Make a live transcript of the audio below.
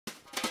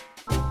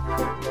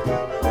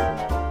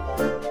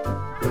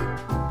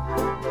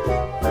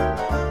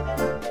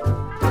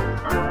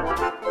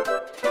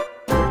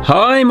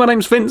Hi, my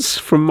name's Vince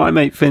from My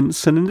Mate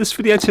Vince, and in this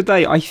video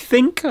today, I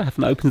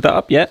haven't opened that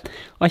up yet,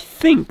 I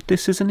think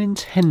this is a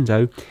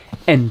Nintendo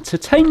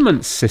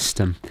Entertainment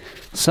System.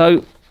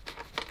 So,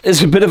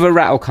 there's a bit of a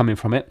rattle coming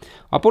from it.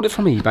 I bought it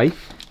from eBay.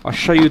 I'll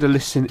show you the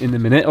listing in a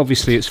minute.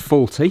 Obviously, it's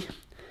faulty.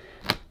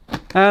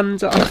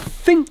 And I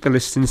think the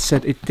listing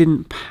said it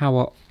didn't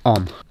power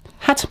on.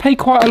 Had to pay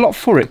quite a lot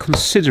for it,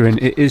 considering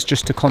it is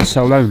just a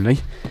console only.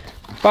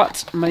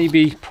 But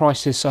maybe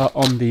prices are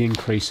on the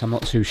increase, I'm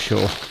not too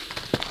sure.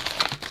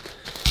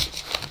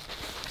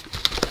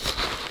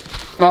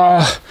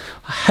 Oh,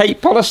 I hate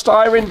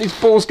polystyrene, these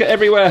balls get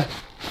everywhere.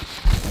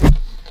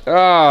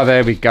 Ah,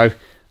 there we go.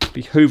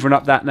 Be hoovering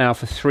up that now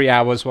for 3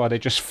 hours while they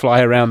just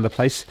fly around the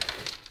place.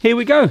 Here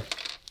we go.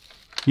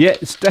 Yeah,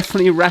 it's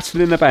definitely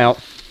rattling about.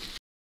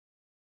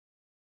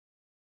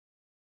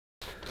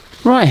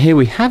 Right, here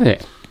we have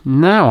it.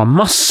 Now, I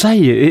must say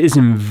it is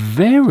in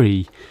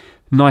very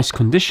nice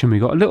condition.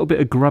 We've got a little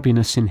bit of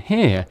grubbiness in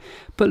here.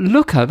 But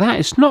look at that,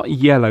 it's not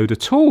yellowed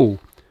at all.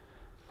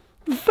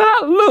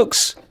 That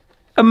looks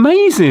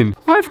amazing.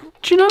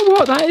 Do you know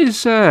what? That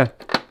is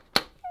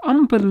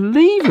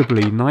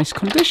unbelievably nice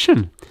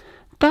condition.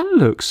 That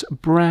looks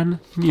brand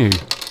new.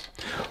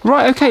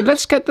 Right, okay,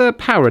 let's get the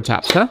power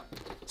adapter.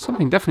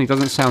 Something definitely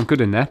doesn't sound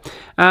good in there.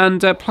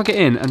 And plug it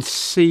in and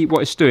see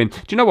what it's doing. Do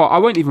you know what? I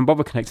won't even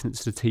bother connecting it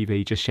to the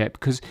TV just yet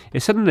because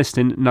it said in the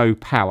listing, no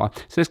power.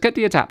 So let's get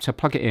the adapter,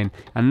 plug it in,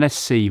 and let's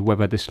see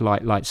whether this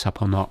light lights up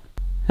or not.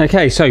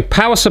 Okay, so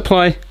power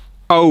supply,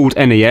 old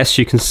NES.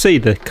 You can see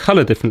the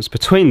colour difference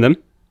between them.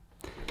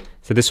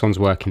 So this one's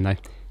working though.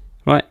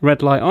 Right,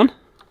 red light on.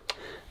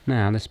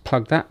 Now let's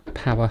plug that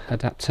power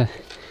adapter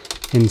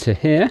into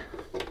here.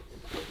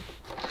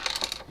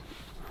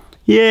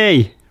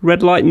 Yay!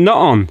 Red light not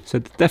on. So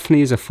it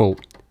definitely is a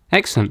fault.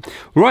 Excellent.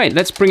 Right,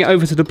 let's bring it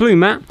over to the blue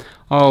mat.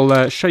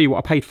 I'll show you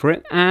what I paid for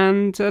it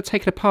and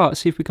take it apart,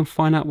 see if we can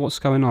find out what's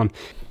going on.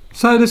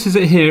 So this is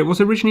it here. It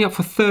was originally up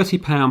for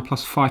 £30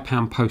 plus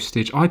 £5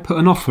 postage. I put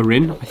an offer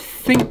in, I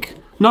think...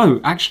 No,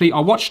 actually I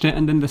watched it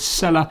and then the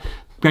seller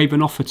gave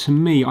an offer to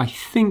me, I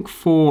think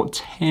for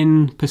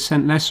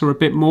 10% less or a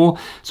bit more.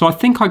 So I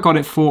think I got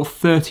it for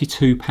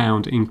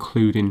 £32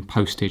 including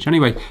postage.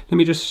 Anyway, let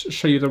me just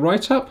show you the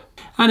write-up.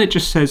 And it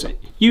just says,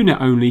 unit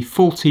only,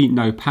 faulty,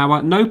 no power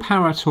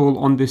at all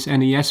on this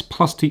NES,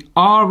 plus the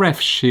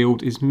RF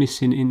shield is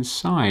missing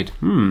inside.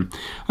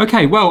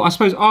 Okay, well, I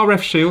suppose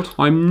RF shield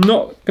I'm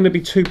not going to be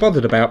too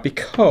bothered about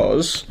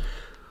because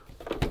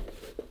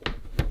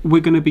we're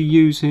going to be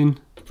using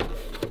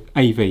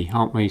AV,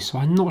 aren't we? So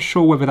I'm not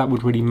sure whether that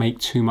would really make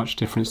too much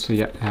difference to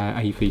the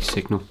AV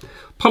signal.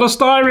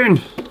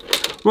 Polystyrene!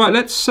 Right,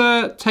 let's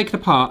take it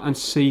apart and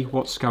see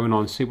what's going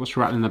on, see what's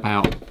rattling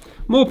about.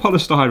 More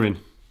polystyrene.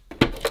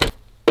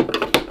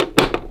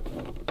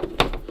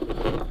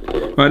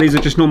 Right, these are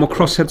just normal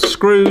crosshead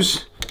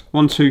screws.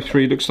 1, 2,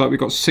 3, looks like we've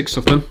got 6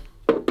 of them.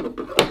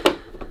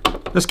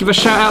 Let's give a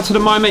shout out to the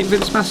My Mate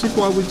Vince Massive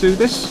while we do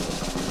this.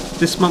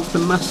 This month the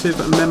Massive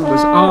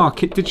members are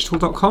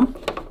kitdigital.com,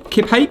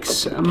 Kip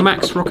Hakes,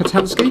 Max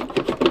Rokotansky,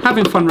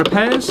 Having Fun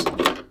Repairs,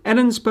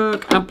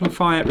 Ellensburg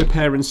Amplifier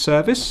Repair and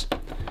Service,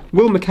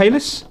 Will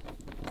Michaelis,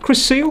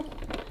 Chris Seal,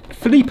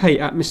 Felipe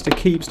at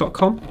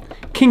MrKeebs.com,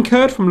 King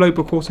Kurd from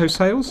Lowbrook Auto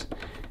Sales,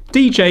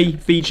 DJ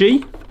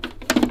VG,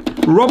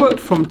 Robert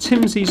from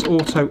Timsey's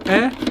Auto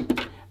Air,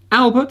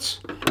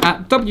 Albert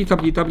at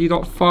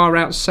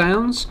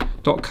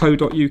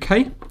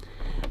www.faroutsounds.co.uk,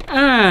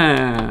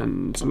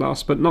 and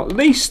last but not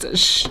least,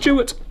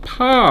 Stuart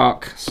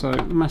Park. So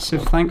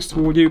massive thanks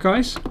to all you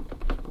guys.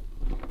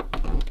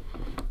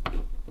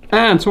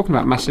 And talking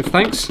about massive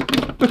thanks,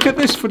 look at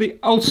this for the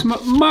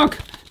ultimate mug.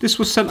 This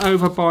was sent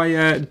over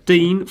by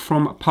Dean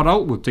from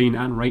Puddle, well, Dean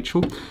and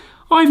Rachel.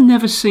 I've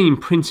never seen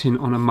printing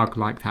on a mug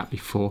like that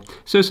before.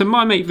 So it's a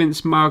My Mate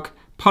Vince mug,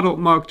 Puddle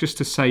mug, just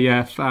to say,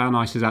 how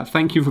nice is that?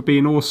 Thank you for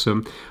being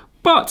awesome.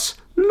 But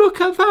look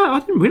at that.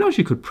 I didn't realise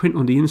you could print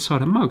on the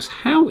inside of mugs.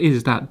 How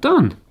is that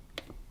done?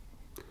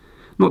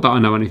 Not that I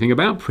know anything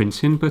about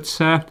printing,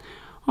 but I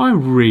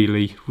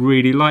really,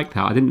 really like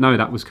that. I didn't know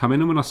that was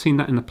coming, and when I seen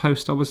that in the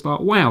post, I was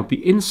like, wow,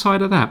 the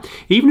inside of that.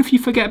 Even if you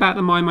forget about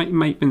the My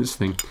Mate Vince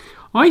thing,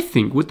 I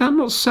think, would that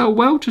not sell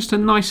well? Just a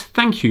nice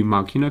thank you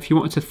mug. You know, if you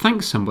wanted to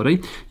thank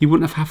somebody, you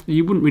wouldn't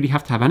really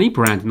have to have any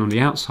branding on the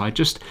outside,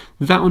 just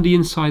that on the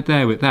inside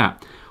there with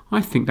that.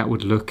 I think that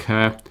would look,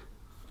 I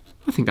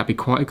think that'd be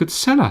quite a good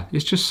seller.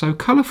 It's just so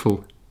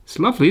colourful. It's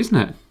lovely, isn't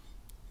it?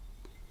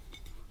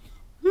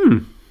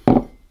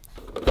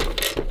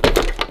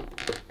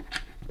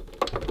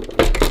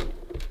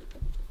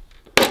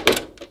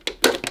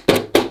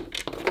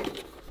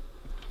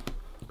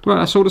 Right,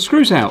 that's all the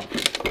screws out.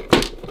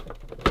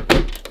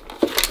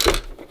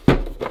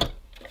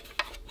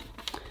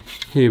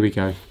 Here we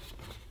go.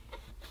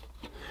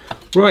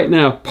 Right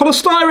now,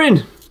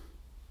 polystyrene!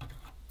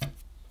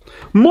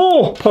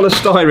 More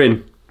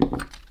polystyrene!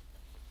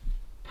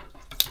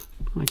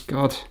 My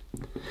God.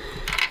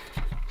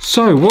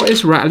 So, what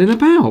is rattling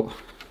about?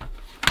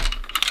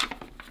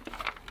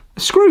 A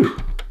screw.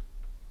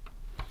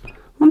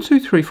 1, 2,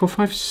 3, 4,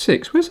 5,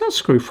 6. Where's that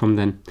screw from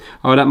then?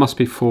 Oh, that must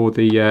be for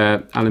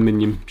the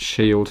aluminium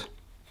shield.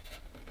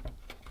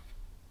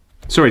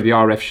 Sorry, the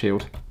RF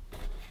shield.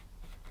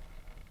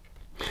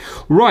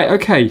 Right,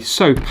 okay,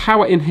 so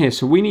power in here.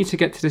 So we need to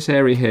get to this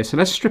area here. So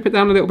let's strip it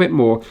down a little bit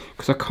more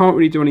because I can't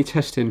really do any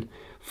testing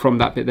from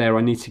that bit there.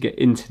 I need to get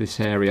into this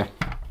area.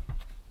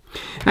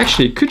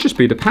 Actually, it could just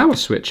be the power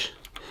switch,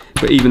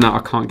 but even that I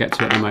can't get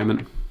to at the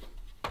moment.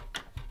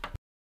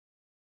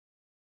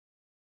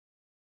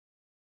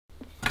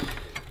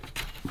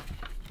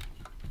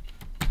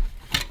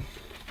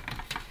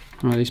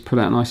 Right, let's pull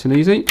out nice and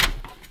easy.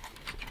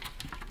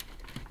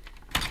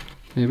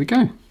 There we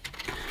go.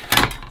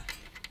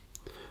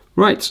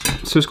 Right,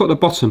 so it's got the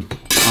bottom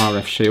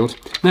RF shield.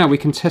 Now we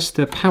can test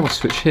the power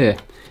switch here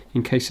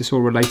in case it's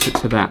all related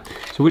to that.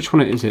 So which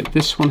one is it?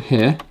 This one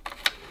here.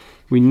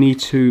 We need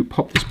to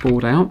pop this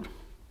board out.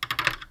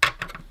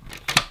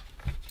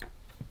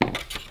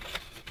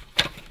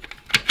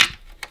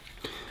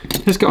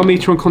 Let's get our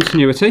meter on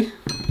continuity.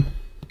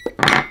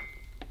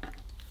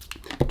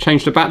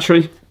 Change the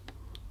battery.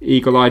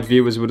 Eagle-eyed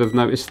viewers would have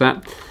noticed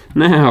that.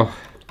 Now,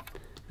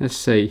 let's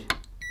see.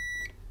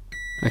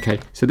 Okay,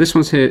 so this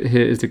one's here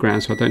is the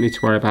ground, so I don't need to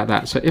worry about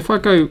that. So if I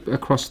go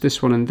across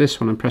this one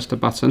and press the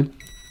button,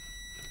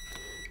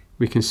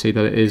 we can see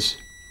that it is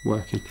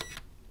working.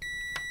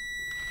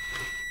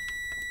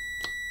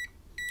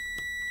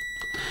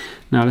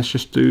 Now let's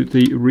just do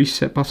the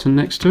reset button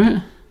next to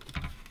it.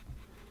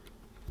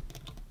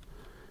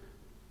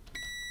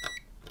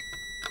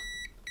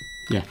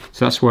 Yeah,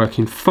 so that's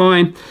working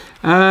fine.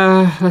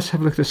 Let's have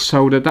a look at the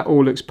solder. That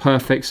all looks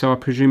perfect, so I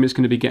presume it's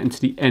going to be getting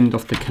to the end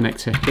of the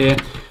connector here.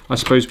 I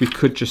suppose we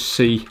could just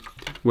see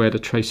where the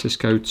traces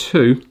go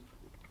to.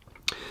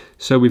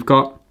 So we've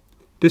got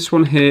this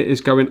one here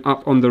is going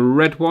up on the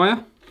red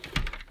wire,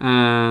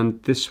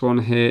 and this one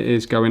here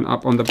is going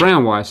up on the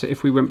brown wire. So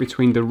if we went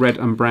between the red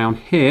and brown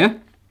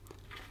here,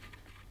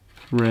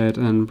 red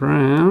and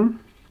brown,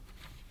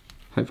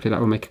 hopefully that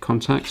will make a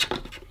contact.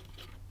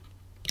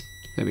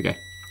 There we go.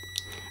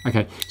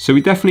 Okay, so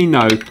we definitely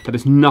know that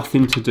it's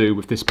nothing to do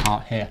with this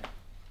part here.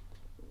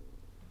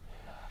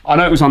 I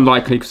know it was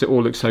unlikely because it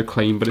all looks so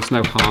clean, but it's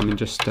no harm in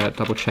just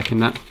double checking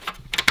that.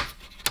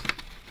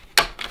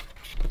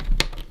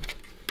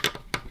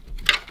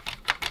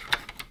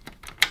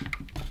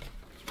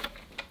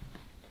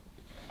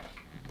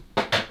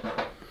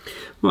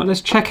 Right,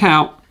 let's check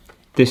out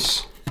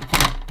this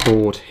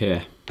board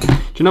here. Do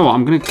you know what?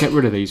 I'm going to get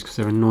rid of these because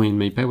they're annoying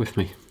me. Bear with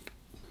me.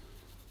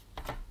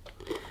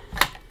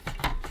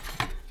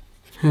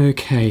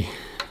 Okay.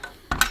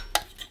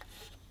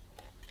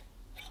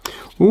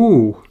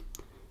 Ooh,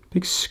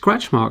 big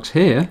scratch marks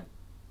here.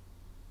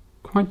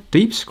 Quite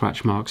deep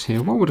scratch marks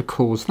here. What would have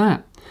caused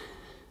that?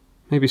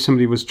 Maybe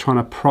somebody was trying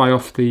to pry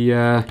off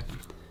the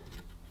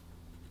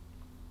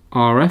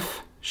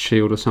RF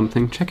shield or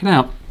something. Check it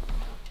out.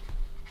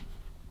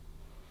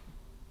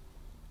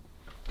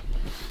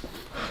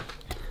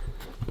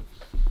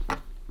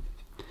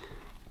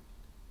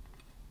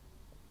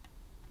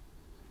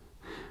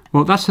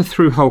 Well, that's a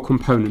through-hole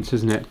component,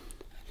 isn't it?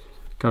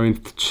 Going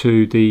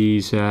to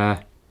these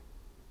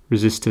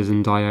resistors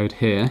and diode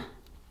here.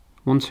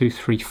 1, 2,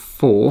 3,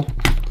 4.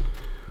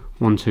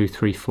 1, 2,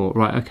 3, 4.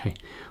 Right, okay.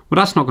 Well,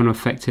 that's not going to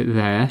affect it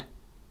there.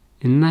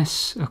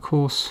 Unless, of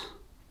course...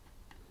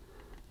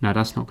 No,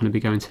 that's not going to be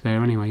going to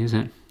there anyway, is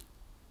it?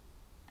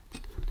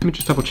 Let me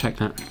just double check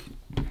that.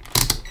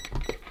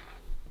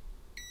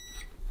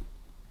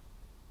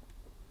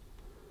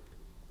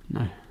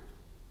 No.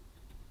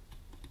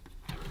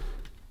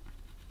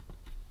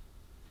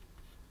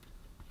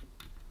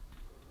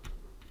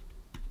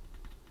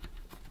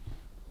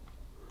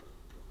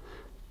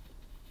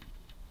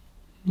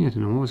 Yeah, I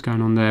don't know what was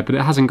going on there, but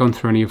it hasn't gone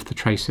through any of the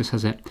traces,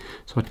 has it?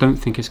 So I don't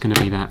think it's going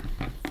to be that.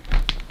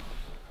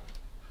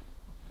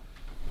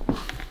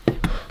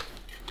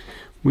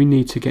 We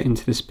need to get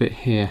into this bit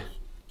here.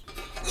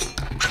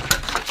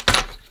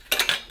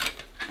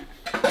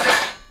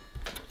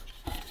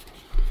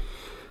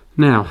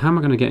 Now, how am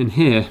I going to get in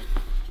here?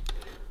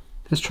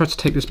 Let's try to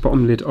take this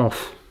bottom lid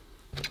off.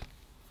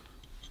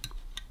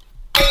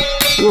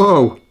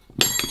 Whoa!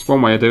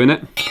 One way of doing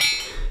it.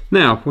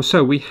 Now, well,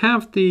 so we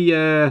have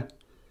the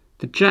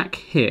jack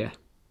here.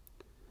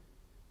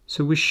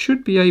 So we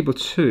should be able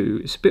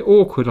to, it's a bit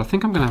awkward, I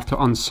think I'm going to have to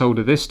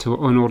unsolder this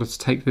in order to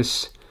take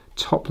this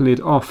top lid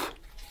off.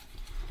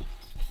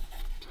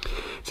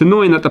 It's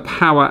annoying that the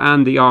power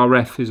and the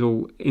RF is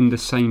all in the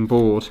same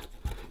board,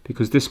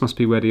 because this must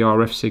be where the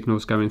RF signal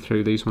is going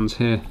through, these ones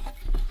here.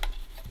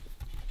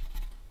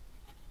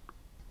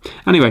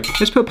 Anyway,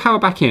 let's put power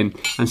back in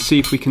and see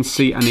if we can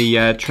see any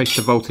trace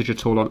of voltage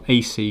at all on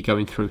AC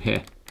going through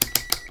here.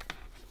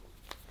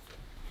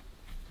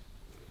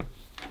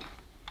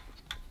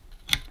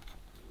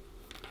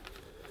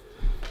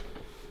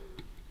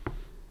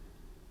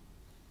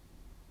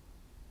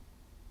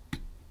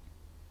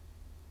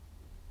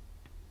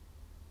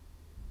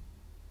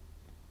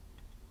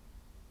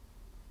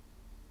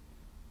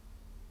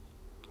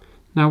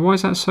 Now, why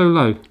is that so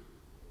low?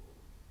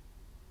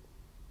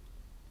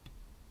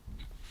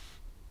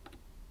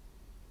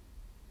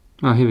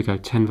 Oh, here we go,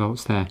 10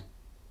 volts there.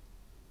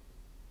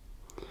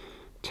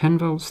 10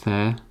 volts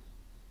there.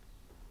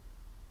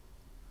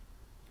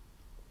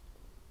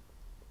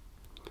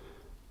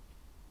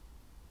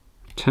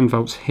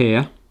 $10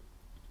 here.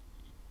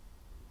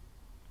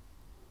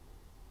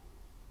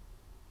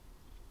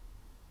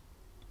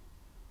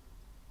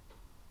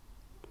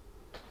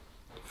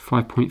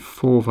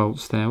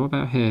 $5.4 there. What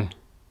about here?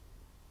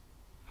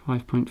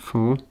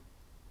 5.4.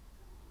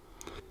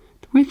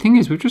 The weird thing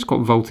is we've just got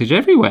voltage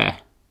everywhere.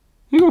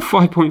 We've got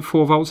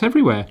 5.4 volts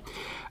everywhere.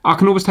 I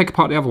can always take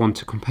apart the other one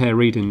to compare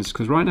readings,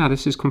 because right now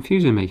this is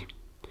confusing me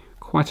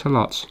quite a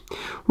lot.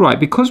 Right,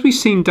 because we've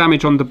seen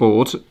damage on the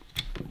board,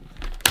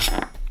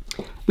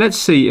 let's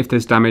see if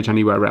there's damage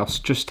anywhere else,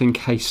 just in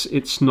case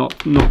it's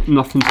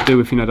nothing to do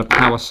with, you know, the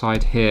power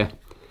side here.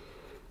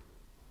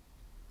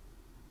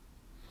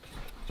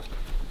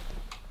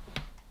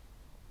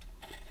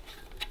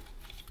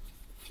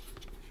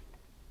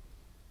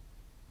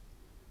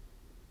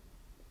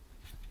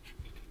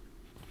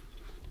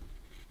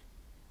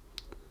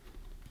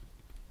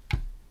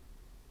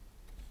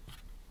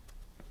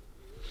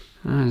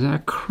 Is that a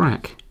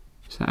crack?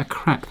 Is that a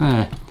crack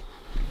there?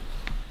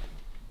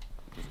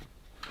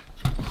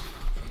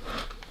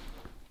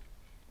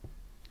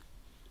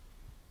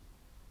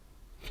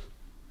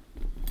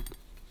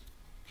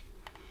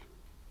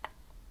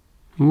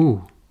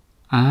 Ooh.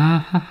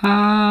 Ah ha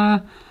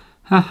ha.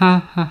 Ha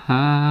ha ha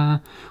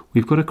ha.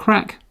 We've got a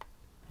crack.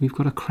 We've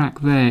got a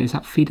crack there. Is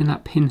that feeding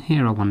that pin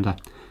here, I wonder?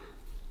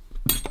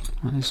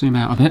 Right, let's zoom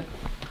out a bit.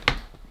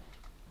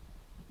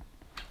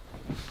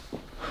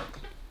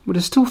 Would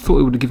have still thought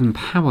it would have given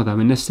power though,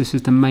 unless this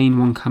is the main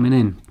one coming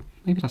in.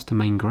 Maybe that's the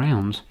main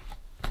ground.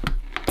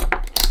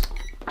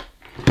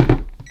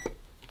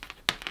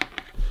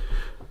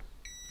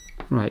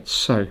 Right,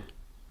 so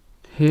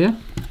here,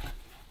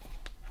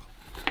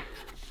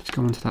 let's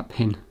go onto that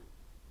pin.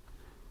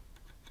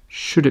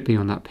 Should it be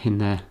on that pin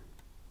there?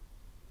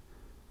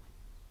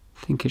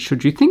 I think it should.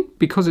 Do you think,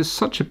 because it's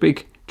such a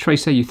big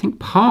trace there, you think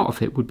part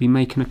of it would be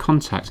making a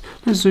contact?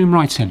 Let's zoom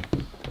right in.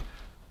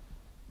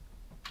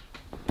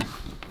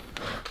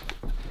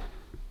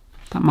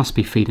 That must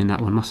be feeding that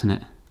one, mustn't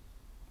it?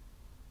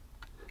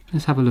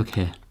 Let's have a look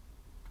here.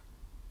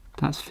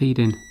 That's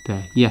feeding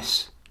there.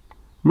 Yes.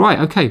 Right,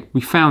 okay,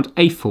 we found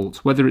a fault.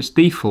 Whether it's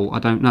the fault, I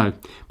don't know,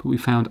 but we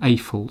found a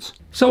fault.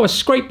 So I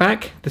scrape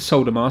back the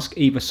solder mask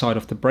either side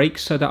of the brake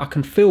so that I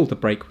can fill the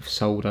brake with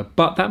solder,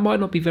 but that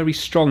might not be very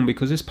strong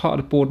because this part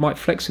of the board might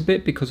flex a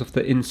bit because of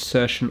the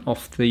insertion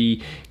of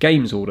the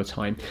games all the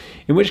time.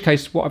 In which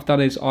case, what I've done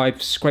is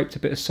I've scraped a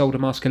bit of solder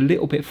mask a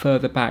little bit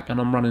further back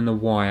and I'm running a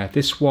wire.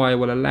 This wire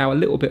will allow a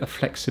little bit of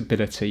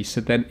flexibility,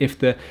 so then if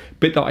the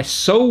bit that I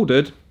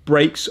soldered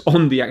breaks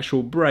on the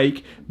actual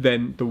brake,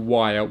 then the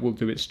wire will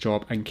do its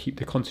job and keep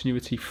the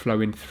continuity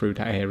flowing through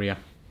that area.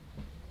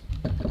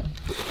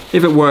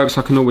 If it works,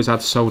 I can always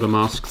add solder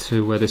mask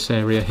to this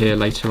area here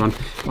later on.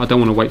 I don't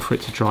want to wait for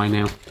it to dry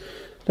now.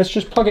 Let's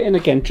just plug it in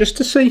again just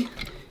to see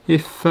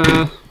if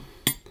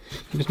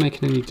it's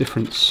making any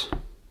difference.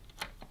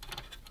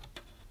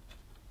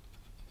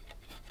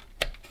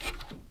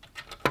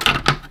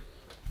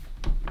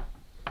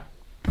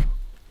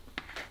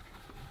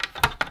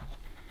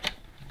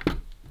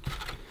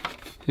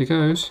 Here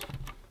goes.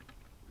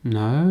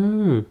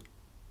 No.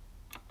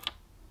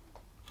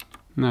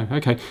 No,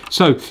 okay.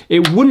 So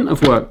it wouldn't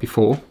have worked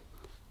before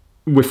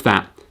with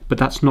that, but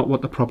that's not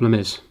what the problem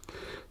is.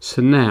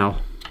 So now,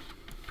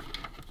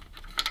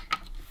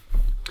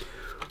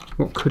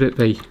 what could it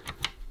be?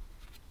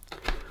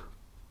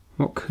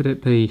 What could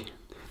it be?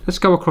 Let's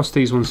go across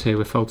these ones here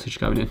with voltage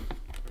going in.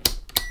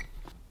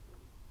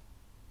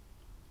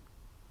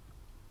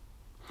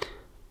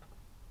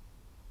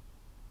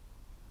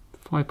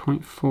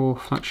 .4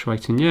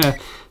 fluctuating, yeah.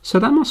 So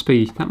that must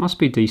be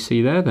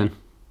DC there then.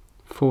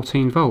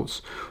 14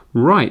 volts.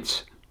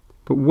 Right.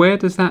 But where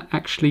does that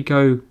actually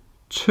go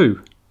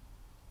to?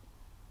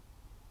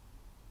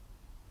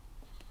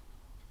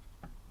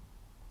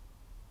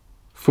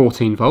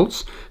 .14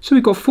 volts. So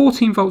we've got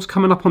 14 volts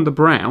coming up on the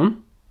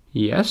brown.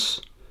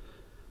 Yes.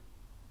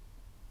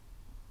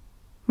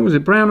 What was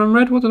it? Brown and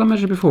red? What did I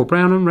measure before?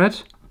 Brown and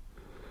red.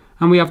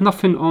 And we have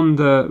nothing on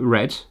the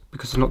red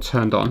because it's not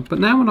turned on. But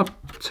now when I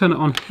turn it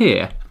on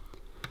here,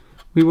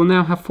 we will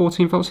now have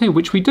 14 volts here,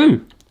 which we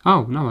do.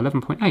 Oh, no,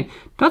 11.8.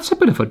 That's a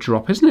bit of a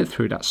drop, isn't it,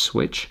 through that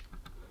switch?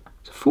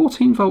 So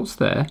 14 volts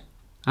there.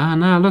 Ah,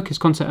 now look, it's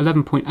gone to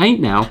 11.8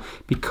 now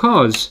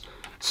because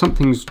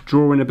something's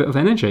drawing a bit of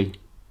energy.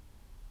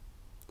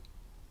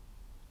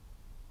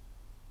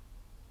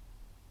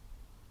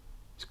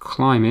 It's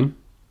climbing.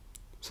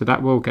 So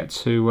that will get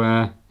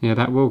to, yeah,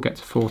 that will get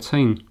to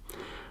 14.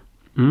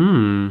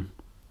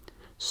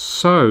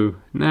 So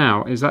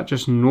now, is that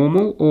just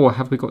normal or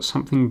have we got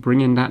something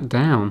bringing that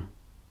down?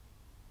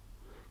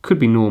 Could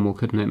be normal,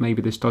 couldn't it?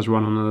 Maybe this does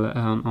run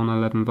on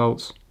 11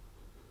 volts.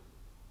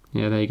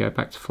 Yeah, there you go,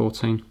 back to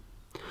 14.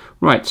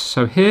 Right,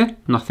 so here,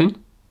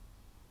 nothing.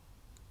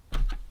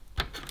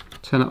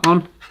 Turn it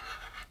on.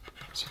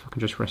 See if I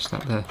can just rest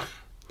that there.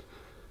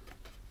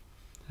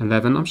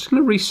 11. I'm just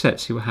going to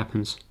reset, see what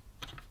happens.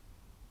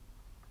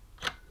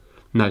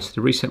 No, so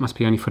the reset must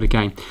be only for the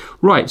game.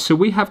 Right, so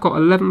we have got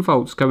 11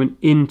 volts going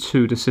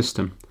into the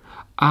system.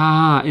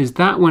 Ah, is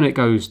that when it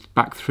goes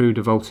back through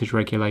the voltage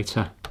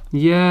regulator?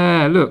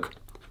 Yeah, look.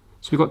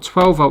 So we've got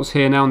 12 volts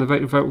here now on the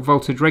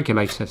voltage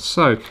regulator.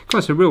 So, God,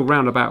 it's a real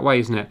roundabout way,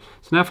 isn't it?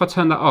 So now if I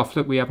turn that off,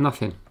 look, we have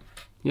nothing.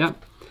 Yeah.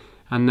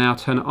 And now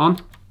turn it on.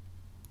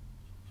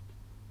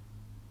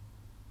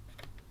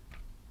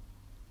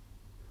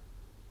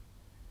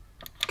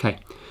 Okay,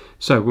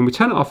 so when we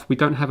turn it off, we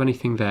don't have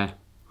anything there.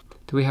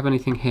 Do we have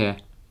anything here?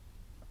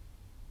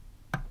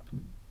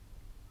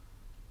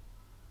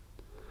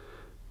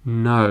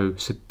 No,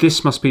 so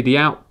this must be the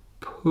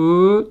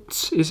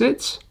output, is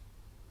it?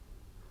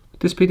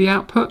 Would this be the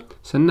output?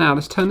 So now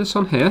let's turn this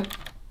on here.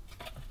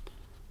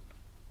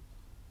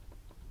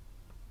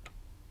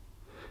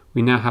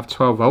 We now have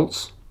 12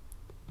 volts.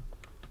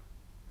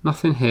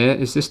 Nothing here.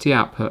 Is this the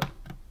output?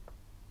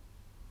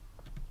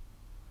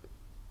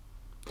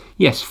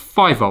 Yes,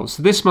 5 volts.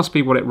 So this must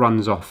be what it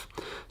runs off.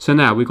 So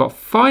now we've got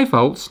 5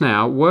 volts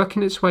now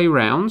working its way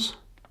round.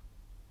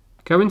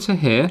 Go into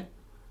here.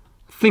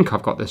 I think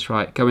I've got this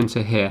right. Go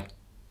into here.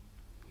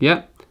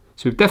 Yeah.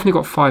 So we've definitely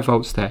got 5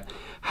 volts there.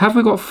 Have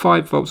we got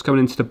 5 volts going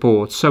into the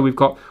board? So we've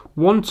got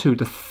 1, 2.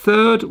 The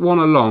third one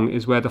along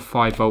is where the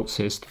 5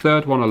 volts is.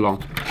 Third one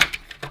along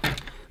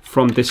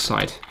from this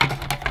side.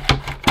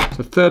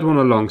 So third one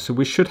along. So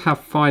we should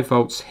have 5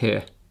 volts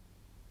here,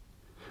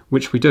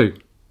 which we do.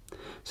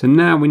 So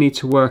now we need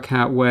to work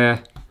out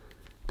where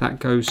that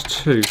goes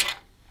to.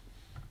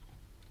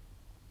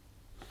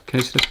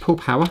 Okay, so let's pull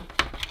power.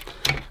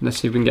 And let's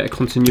see if we can get a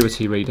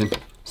continuity reading.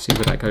 See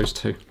where that goes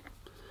to.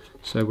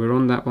 So we're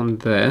on that one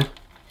there.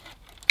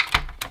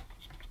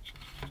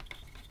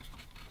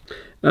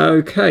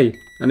 Okay,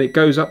 and it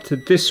goes up to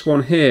this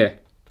one here.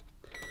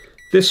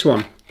 This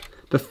one.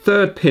 The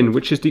third pin,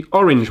 which is the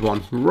orange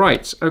one.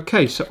 Right,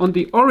 okay, so on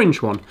the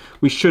orange one,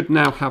 we should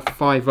now have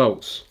 5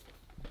 volts.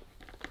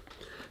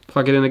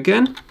 Plug it in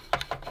again.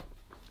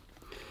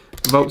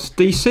 Volts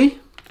DC.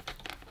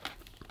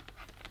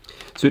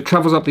 So it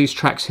travels up these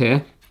tracks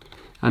here,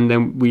 and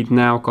then we've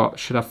now got,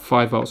 should have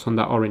 5 volts on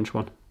that orange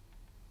one,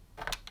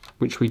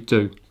 which we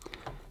do.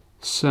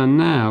 So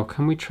now,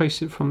 can we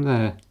trace it from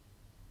there?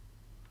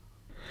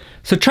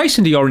 So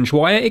tracing the orange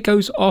wire, it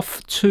goes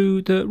off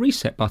to the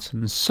reset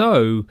button.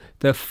 So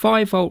the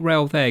 5 volt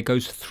rail there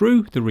goes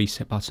through the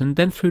reset button,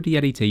 then through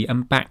the LED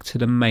and back to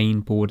the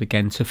main board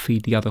again to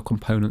feed the other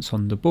components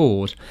on the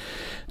board.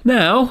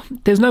 Now,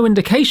 there's no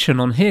indication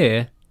on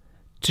here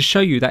to show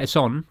you that it's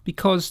on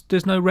because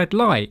there's no red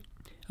light.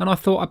 And I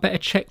thought I'd better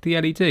check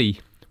the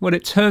LED. Well,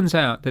 it turns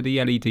out that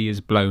the LED is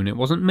blown. It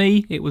wasn't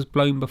me, it was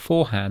blown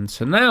beforehand.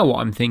 So now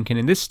what I'm thinking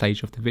in this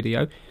stage of the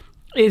video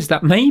is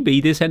that maybe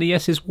this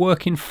NES is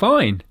working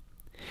fine.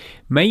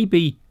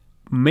 Maybe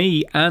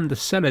me and the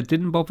seller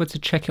didn't bother to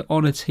check it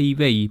on a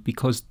TV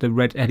because the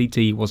red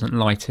LED wasn't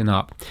lighting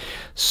up.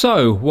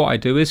 So what I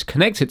do is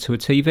connect it to a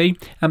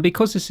TV, and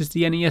because this is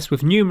the NES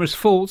with numerous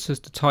faults, as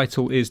the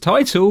title is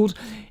titled,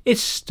 it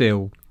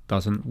still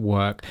doesn't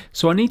work.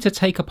 So I need to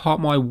take apart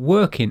my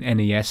working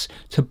NES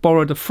to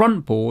borrow the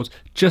front board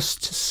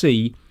just to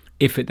see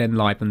if it then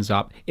livens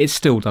up. It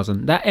still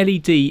doesn't. That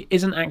LED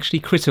isn't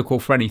actually critical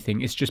for anything.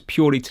 It's just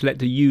purely to let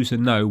the user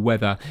know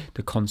whether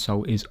the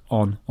console is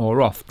on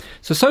or off.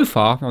 So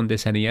far on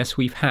this NES,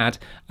 we've had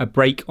a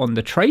break on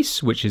the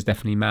trace, which is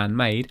definitely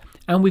man-made,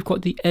 and we've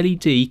got the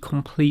LED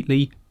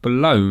completely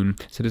blown.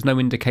 So there's no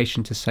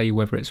indication to say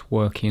whether it's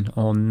working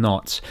or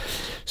not.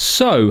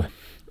 So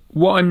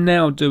what I'm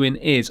now doing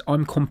is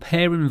I'm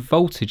comparing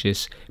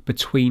voltages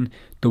between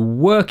the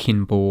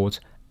working board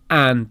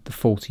and the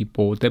faulty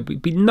board. There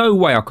would be no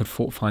way I could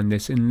fault find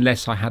this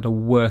unless I had a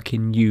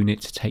working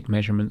unit to take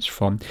measurements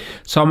from.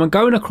 So I'm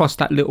going across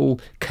that little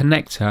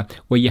connector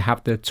where you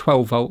have the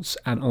 12 volts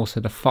and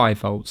also the 5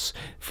 volts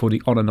for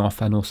the on and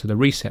off and also the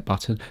reset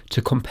button to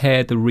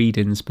compare the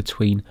readings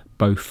between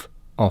both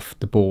of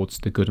the boards,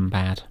 the good and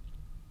bad.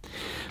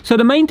 So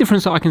the main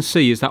difference that I can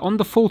see is that on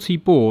the faulty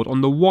board,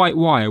 on the white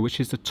wire, which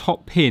is the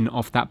top pin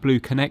of that blue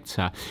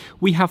connector,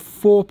 we have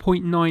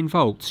 4.9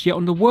 volts, yet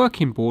on the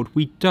working board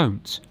we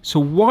don't. So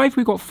why have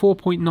we got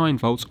 4.9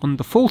 volts on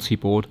the faulty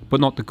board but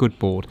not the good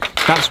board?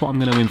 That's what I'm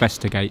going to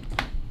investigate.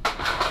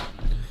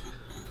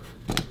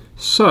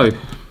 So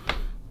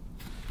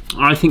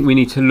I think we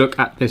need to look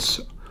at this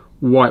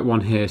white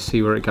one here,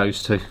 see where it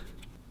goes to.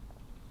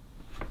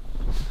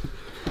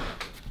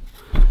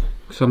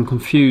 So I'm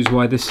confused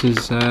why this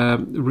is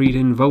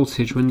reading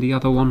voltage when the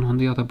other one on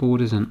the other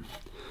board isn't.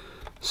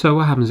 So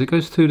what happens, it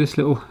goes through this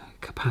little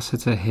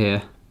capacitor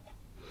here,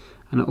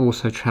 and it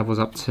also travels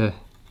up to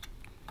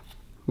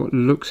what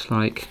looks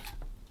like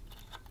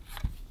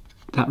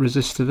that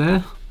resistor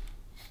there.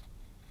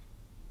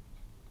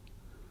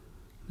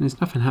 There's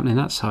nothing happening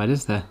that side,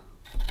 is there?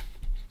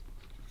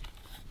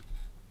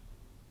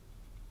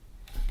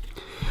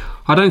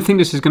 I don't think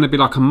this is going to be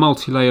like a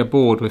multi-layer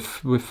board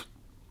with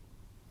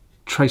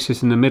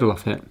traces in the middle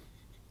of it.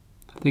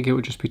 I think it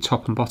would just be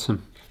top and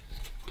bottom.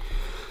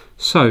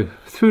 So,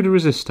 through the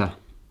resistor.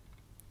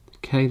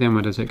 Okay, then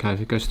where does it go?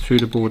 If it goes through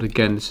the board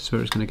again, this is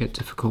where it's going to get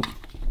difficult.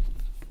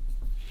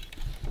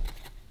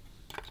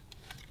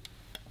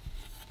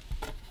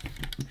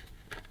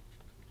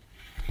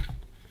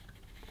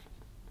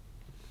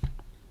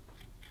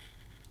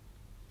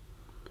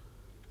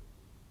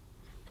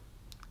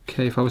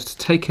 Okay, if I was to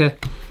take a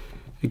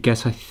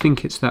guess, I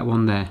think it's that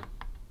one there.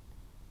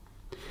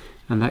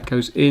 And that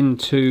goes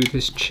into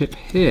this chip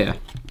here.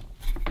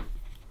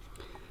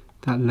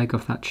 That leg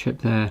of that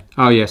chip there.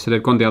 Oh yeah, so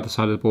they've gone the other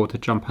side of the board to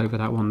jump over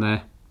that one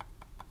there.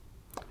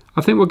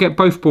 I think we'll get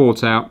both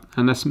boards out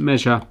and let's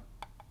measure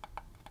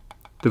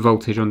the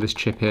voltage on this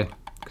chip here,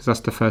 because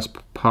that's the first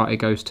part it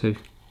goes to.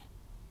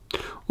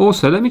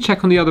 Also, let me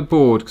check on the other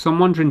board, because I'm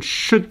wondering,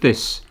 should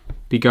this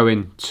be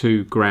going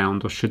to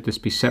ground or should this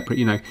be separate?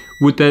 You know,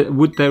 would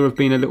there have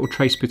been a little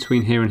trace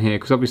between here and here?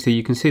 Because obviously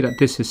you can see that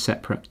this is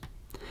separate,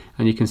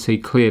 and you can see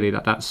clearly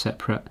that that's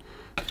separate.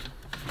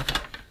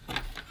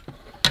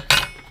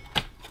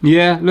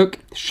 Yeah, look,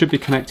 it should be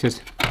connected.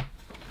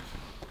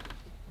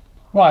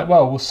 Right,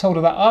 well, we'll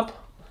solder that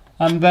up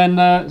and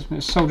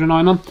then solder an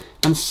iron on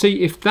and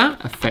see if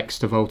that affects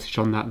the voltage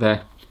on that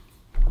there.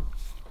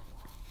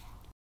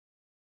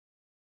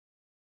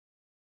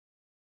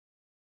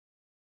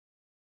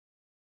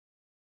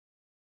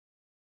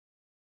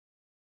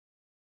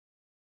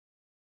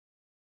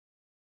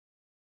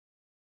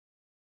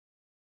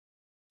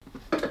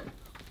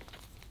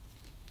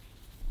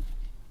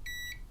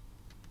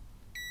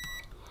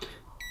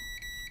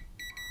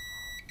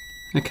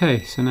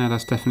 Okay, so now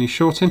that's definitely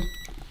shorting.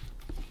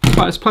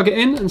 Right, let's plug it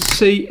in and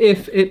see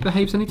if it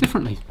behaves any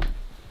differently.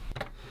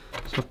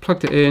 So I've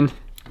plugged it in.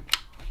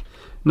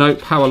 No,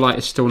 power light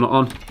is still not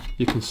on.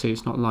 You can see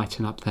it's not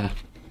lighting up there.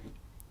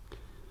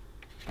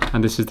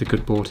 And this is the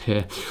good board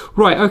here.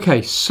 Right,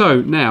 okay, so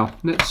now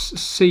let's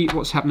see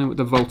what's happening with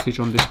the voltage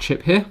on this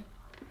chip here.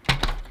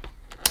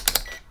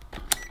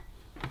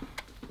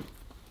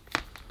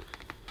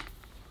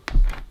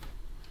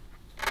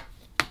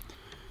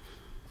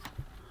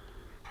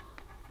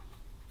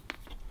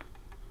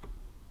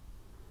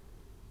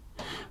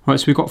 Right,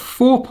 so we've got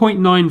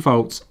 4.9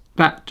 volts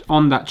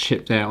on that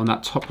chip there, on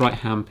that top right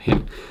hand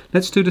pin.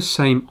 Let's do the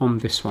same on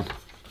this one.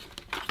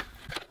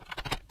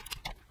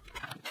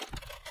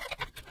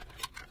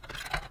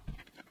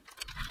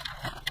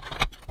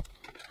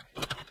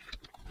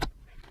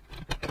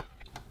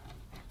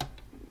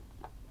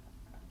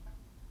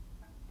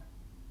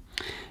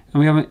 And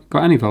we haven't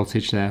got any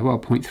voltage there. Well,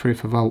 0.3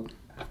 of a volt.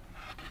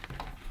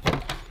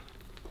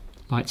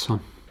 Lights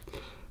on.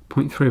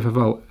 0.3 of a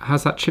volt.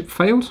 Has that chip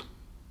failed?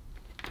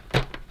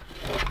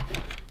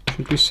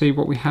 Should we see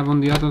what we have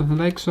on the other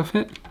legs of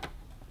it?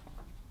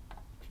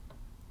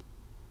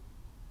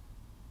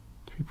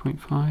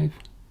 3.5.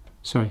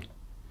 Sorry.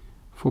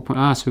 4.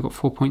 So we've got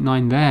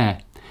 4.9 there.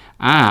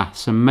 Ah,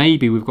 so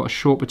maybe we've got a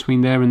short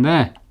between there and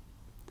there.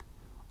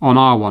 On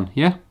R1,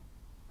 yeah?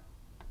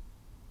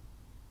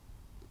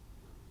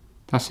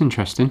 That's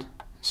interesting.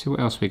 Let's see what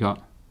else we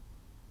got.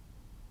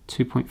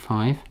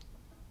 2.5.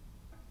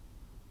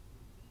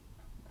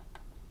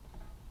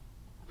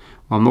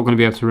 Well, I'm not going to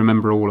be able to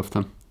remember all of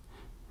them,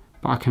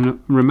 but I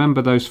can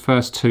remember those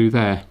first two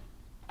there.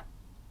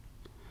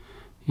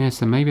 Yeah,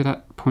 so maybe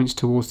that points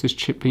towards this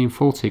chip being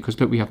faulty, because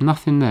look, we have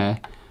nothing there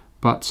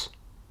but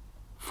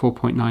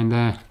 4.9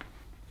 there.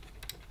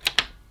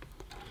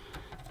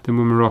 Then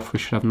when we're off, we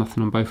should have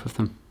nothing on both of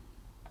them.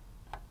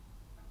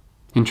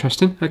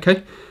 Interesting,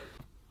 okay.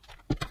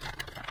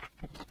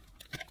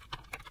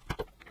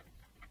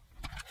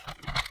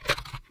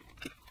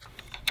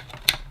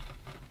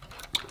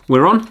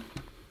 We're on.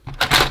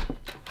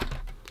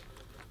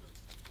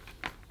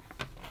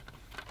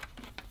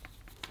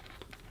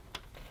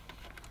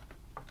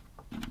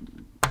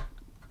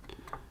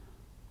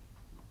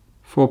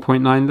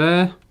 .9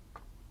 there.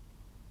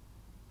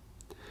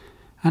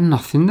 And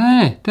nothing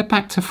there. They're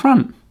back to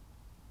front.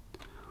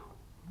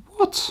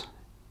 What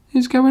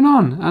is going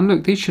on? And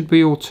look, these should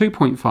be all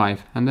 2.5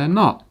 and they're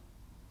not.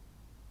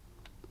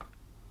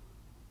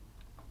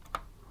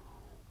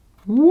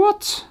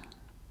 What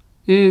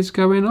is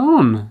going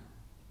on?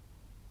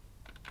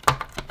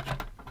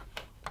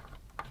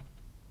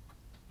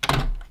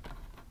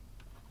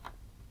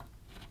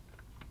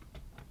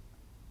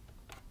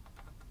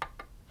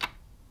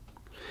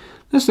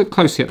 Let's look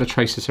closely at the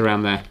traces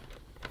around there.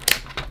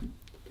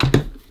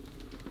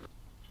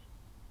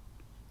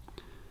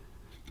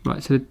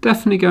 Right, so they're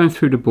definitely going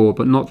through the board,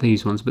 but not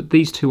these ones, but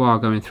these two are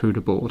going through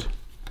the board.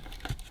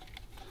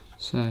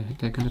 So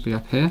they're going to be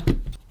up here.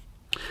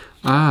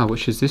 Ah,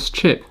 which is this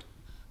chip.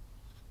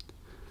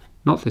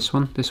 Not this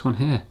one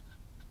here.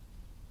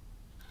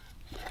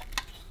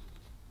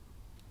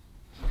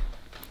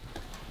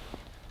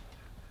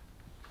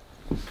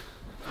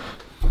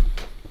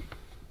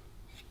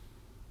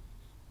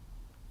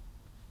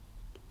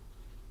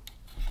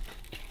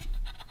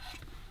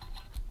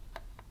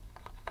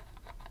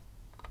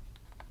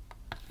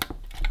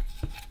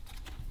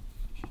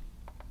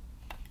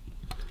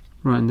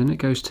 Right, and then it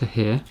goes to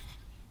here.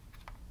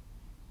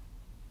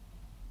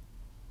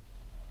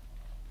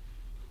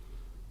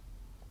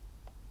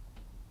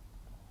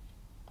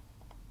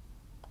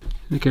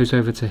 It goes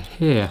over to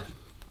here.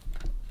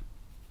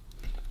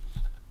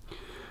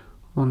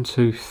 1,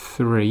 2,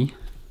 3.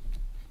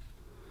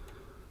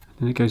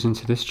 Then it goes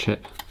into this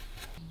chip.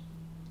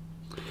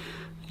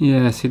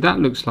 Yeah, see, that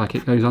looks like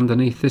it goes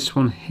underneath this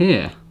one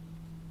here.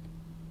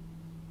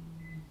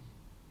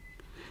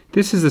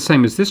 This is the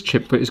same as this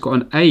chip, but it's got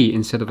an A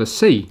instead of a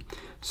C.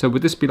 So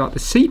would this be like the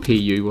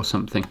CPU or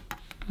something?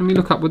 Let me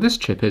look up what this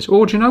chip is.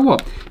 Or do you know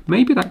what?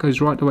 Maybe that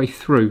goes right the way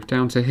through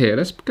down to here.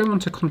 Let's go on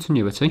to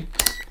continuity.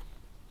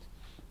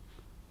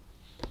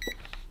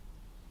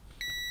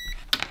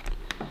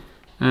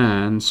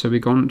 And so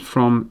we've gone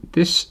from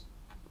this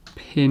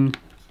pin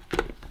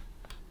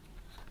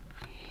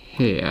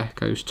here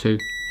goes to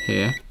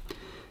here.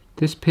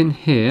 This pin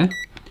here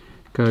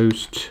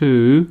goes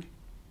to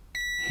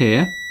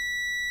here.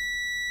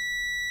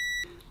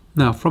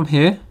 Now from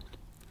here,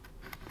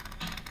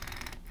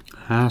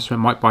 so it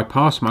might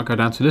bypass, might go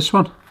down to this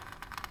one.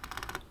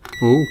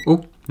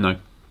 Oh, no.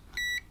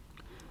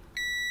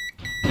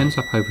 Ends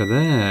up over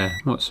there.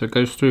 What, so it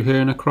goes through here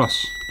and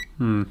across?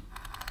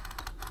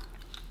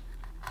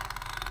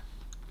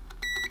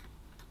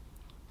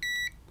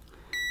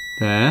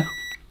 There.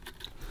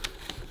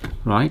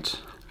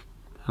 Right.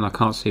 And I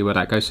can't see where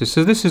that goes.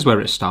 So this is where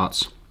it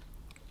starts.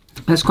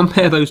 Let's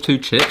compare those two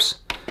chips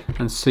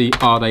and see,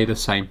 are they the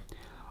same?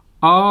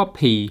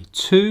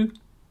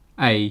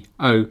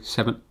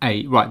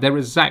 RP2A07A. Right, they're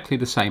exactly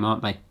the same,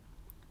 aren't they?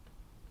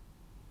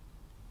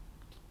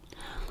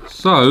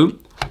 So,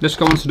 let's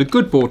go on to the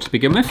good board to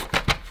begin with.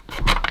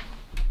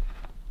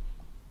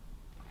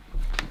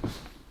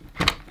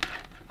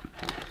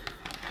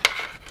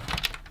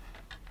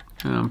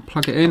 And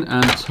plug it in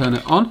and turn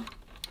it on.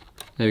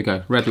 There we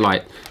go, red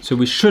light. So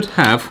we should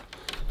have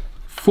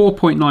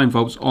 4.9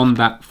 volts on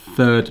that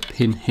third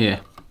pin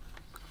here,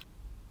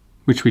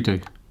 which we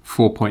do.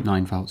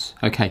 4.9 volts.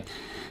 Okay,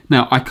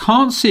 now I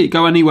can't see it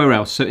go anywhere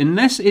else, so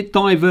unless it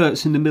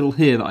diverts in the middle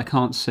here that I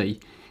can't see,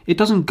 it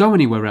doesn't go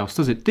anywhere else,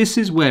 does it? This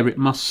is where it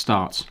must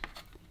start.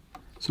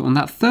 So on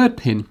that third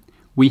pin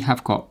we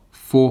have got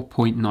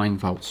 4.9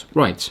 volts.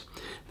 Right,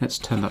 let's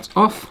turn that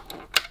off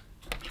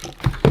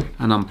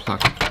and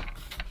unplug.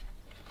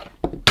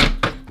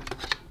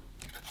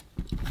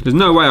 There's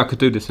no way I could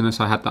do this unless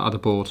I had that other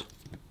board.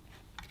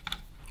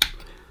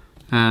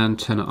 And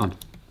turn it on.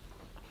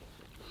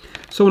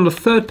 So on the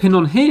third pin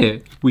on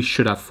here, we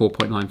should have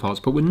 4.9 volts,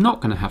 but we're not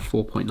going to have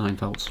 4.9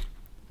 volts.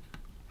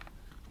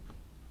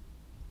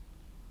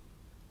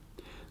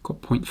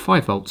 Got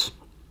 0.5 volts.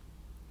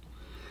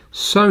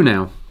 So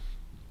now,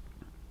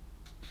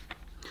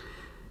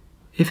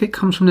 if it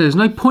comes from there, there's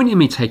no point in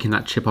me taking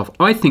that chip off.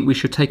 I think we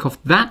should take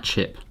off that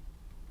chip.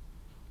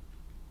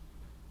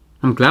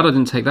 I'm glad I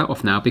didn't take that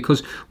off now,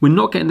 because we're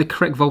not getting the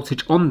correct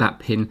voltage on that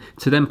pin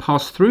to then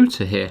pass through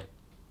to here,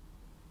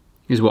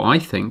 is what I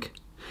think.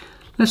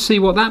 Let's see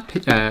what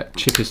that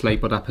chip is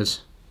labelled up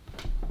as.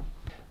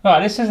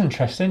 Right, this is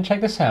interesting.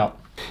 Check this out.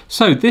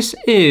 So this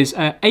is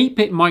an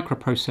 8-bit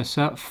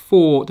microprocessor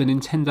for the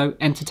Nintendo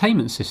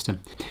Entertainment System.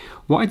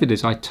 What I did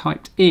is I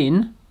typed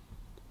in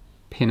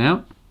pin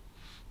out,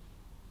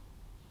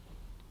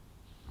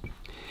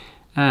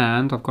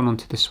 and I've gone on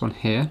to this one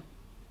here.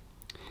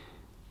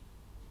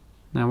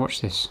 Now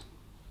watch this.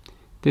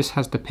 This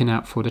has the pin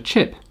out for the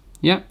chip.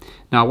 Yeah.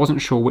 Now I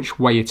wasn't sure which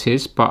way it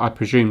is, but I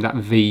presume that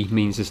V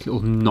means this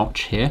little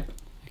notch here.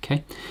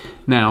 Okay.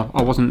 Now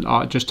I wasn't,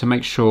 just to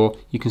make sure,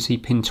 you can see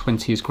pin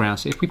 20 is ground.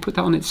 So if we put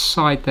that on its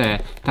side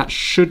there, that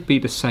should be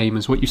the same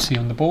as what you see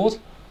on the board.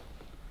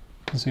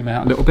 Zoom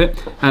out a little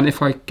bit. And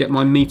if I get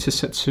my meter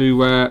set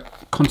to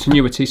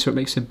continuity so it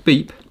makes a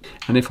beep,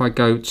 and if I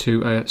go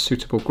to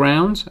suitable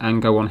ground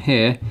and go on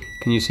here,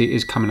 can you see it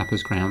is coming up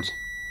as ground?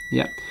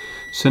 Yeah.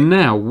 So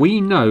now we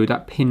know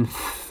that pin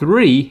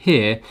 3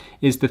 here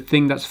is the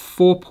thing that's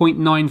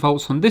 4.9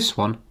 volts on this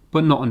one,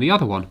 but not on the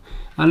other one.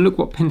 And look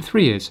what pin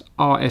 3 is,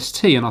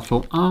 RST. And I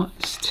thought,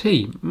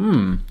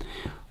 RST,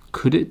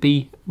 could it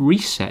be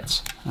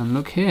reset? And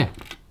look here.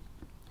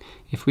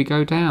 If we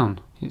go down,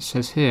 it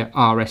says here,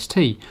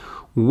 RST.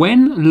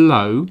 When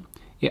low,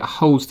 it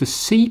holds the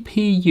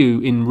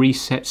CPU in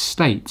reset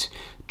state,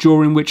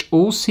 during which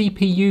all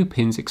CPU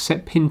pins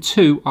except pin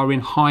 2 are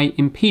in high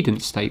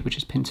impedance state, which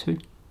is pin 2.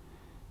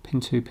 Pin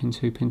 2, pin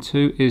 2, pin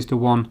 2 is the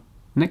one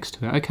next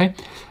to it. Okay.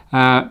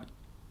 Where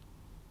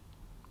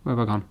have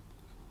I gone?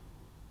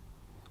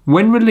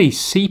 When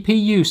released,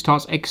 CPU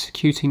starts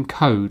executing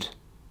code.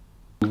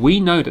 We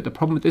know that the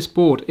problem with this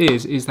board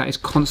is that it's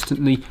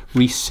constantly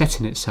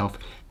resetting itself.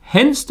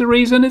 Hence the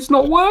reason it's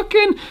not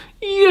working.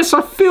 Yes,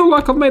 I feel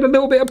like I've made a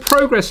little bit of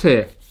progress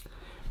here.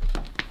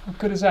 How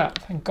good is that?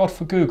 Thank God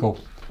for Google.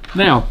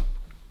 Now,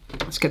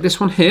 let's get this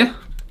one here.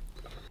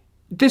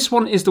 This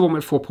one is the one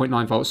with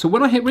 4.9 volts. So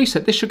when I hit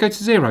reset, this should go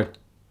to 0.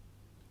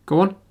 Go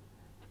on.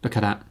 Look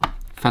at that.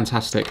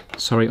 Fantastic.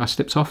 Sorry, I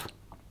slipped off.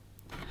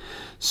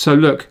 So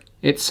look,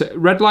 it's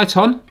red light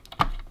on.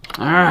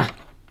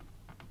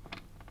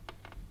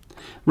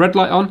 Red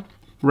light on,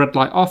 red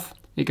light off.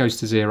 It goes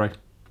to 0.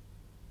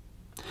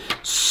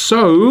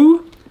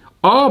 So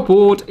our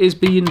board is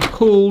being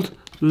pulled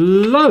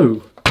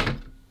low.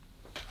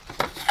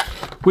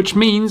 which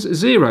means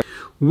 0.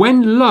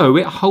 When low,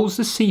 it holds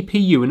the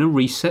CPU in a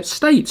reset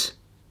state,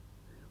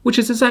 which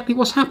is exactly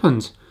what's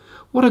happened.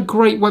 What a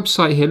great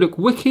website here. Look,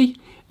 wiki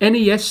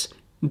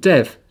nesdev.org.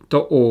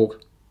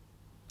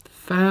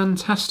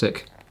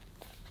 Fantastic.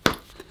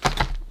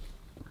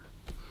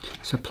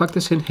 So plug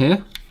this in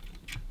here,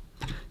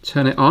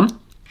 turn it on.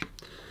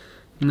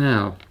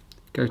 Now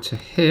go to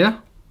here,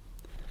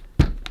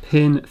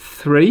 pin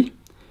 3,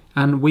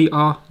 and we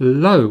are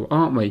low,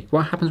 aren't we?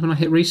 What happens when I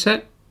hit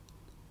reset?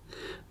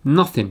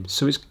 Nothing.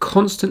 So it's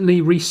constantly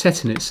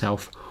resetting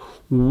itself.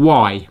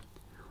 Why?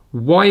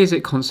 Why is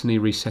it constantly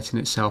resetting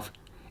itself?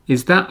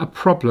 Is that a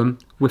problem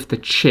with the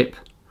chip,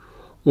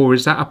 or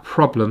is that a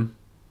problem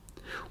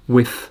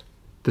with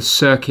the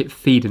circuit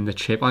feeding the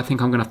chip? I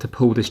think I'm going to have to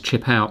pull this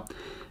chip out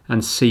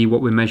and see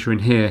what we're measuring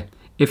here.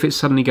 If it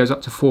suddenly goes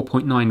up to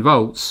 4.9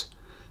 volts,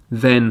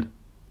 then,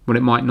 well,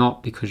 it might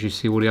not, because you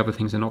see all the other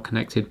things are not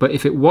connected. But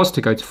if it was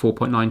to go to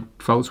 4.9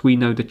 volts, we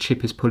know the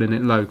chip is pulling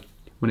it low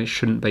when it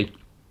shouldn't be.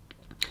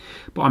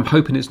 But I'm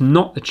hoping it's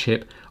not the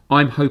chip.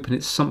 I'm hoping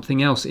it's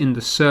something else in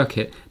the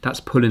circuit that's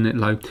pulling it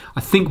low.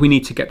 I think we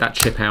need to get that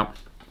chip out.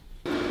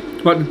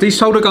 Right, the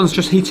desolder gun's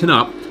just heating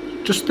up.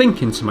 Just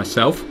thinking to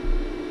myself,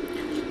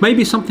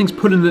 maybe something's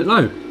pulling it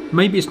low.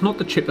 Maybe it's not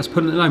the chip that's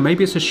pulling it low.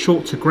 Maybe it's a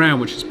short to ground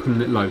which is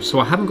pulling it low. So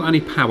I haven't got any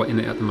power in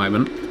it at the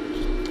moment.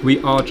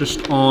 We are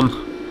just on,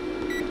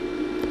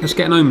 let's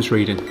get an ohms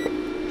reading.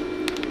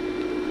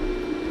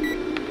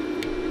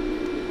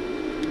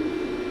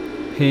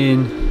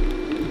 Pin,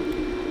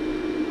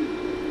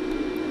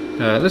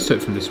 let's do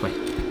it from this way.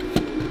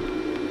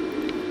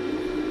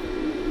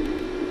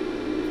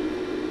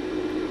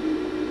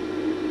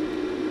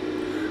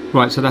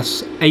 Right, so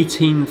that's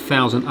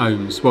 18,000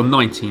 ohms, well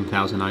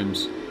 19,000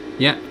 ohms.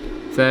 Yeah,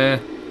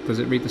 there. Does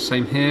it read the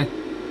same here?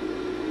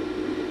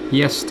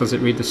 Yes. Does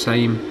it read the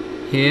same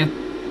here?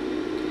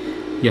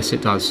 Yes,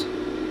 it does.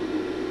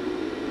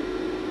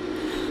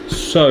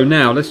 So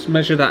now let's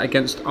measure that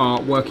against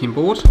our working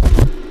board.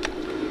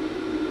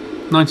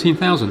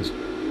 19,000.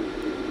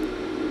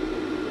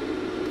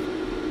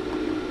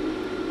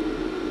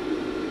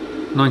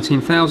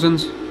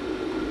 19,000.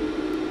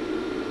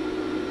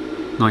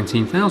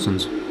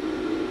 19,000.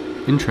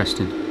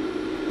 Interesting.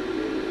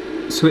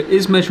 So it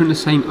is measuring the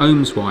same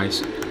ohms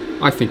wise.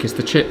 I think it's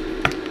the chip.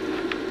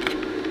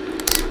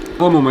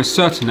 I'm almost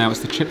certain now it's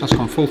the chip that's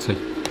gone faulty.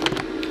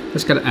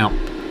 Let's get it out.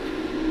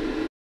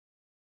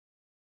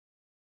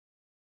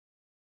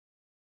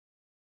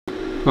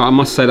 Right, I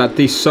must say that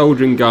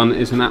desoldering gun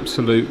is an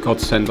absolute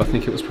godsend. I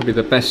think it was probably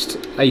the best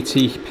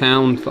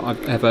 £80 that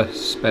I've ever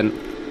spent.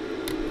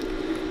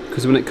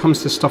 Because when it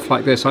comes to stuff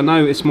like this, I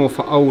know it's more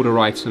for older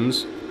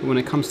items, but when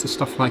it comes to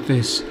stuff like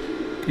this,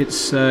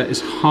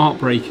 it's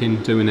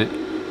heartbreaking doing it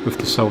with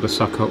the solder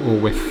sucker or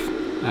with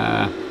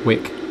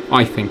wick,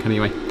 I think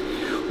anyway.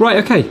 Right,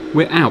 okay,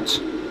 we're out.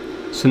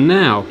 So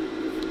now,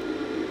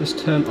 let's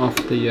turn off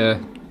the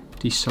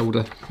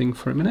desolder thing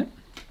for a minute.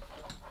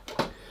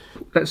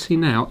 Let's see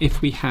now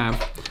if we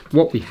have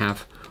what we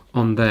have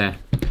on there.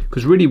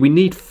 Because really we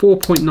need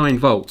 4.9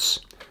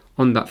 volts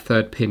on that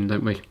third pin,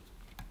 don't we?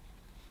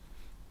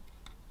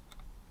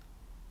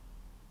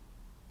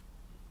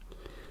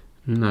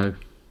 No.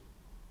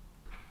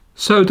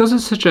 So does it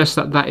suggest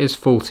that that is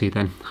faulty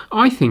then?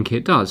 I think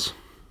it does.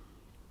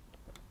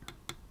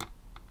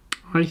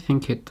 I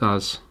think it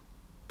does.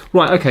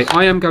 Right, okay,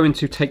 I am going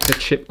to take the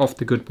chip off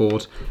the good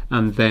board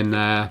and then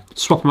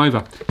swap them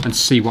over and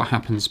see what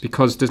happens,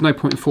 because there's no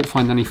point in fault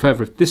finding any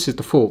further. If this is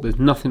the fault, there's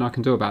nothing I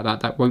can do about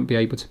that. That won't be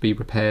able to be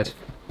repaired.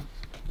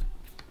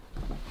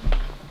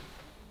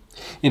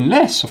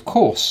 Unless, of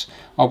course,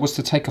 I was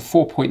to take a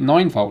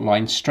 4.9 volt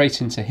line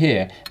straight into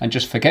here and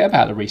just forget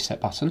about the reset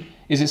button.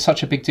 Is it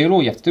such a big deal?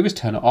 All you have to do is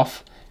turn it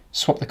off,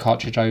 swap the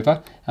cartridge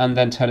over, and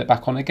then turn it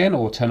back on again,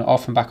 or turn it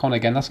off and back on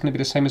again. That's going to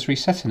be the same as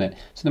resetting it.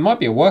 So there might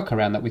be a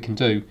workaround that we can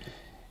do.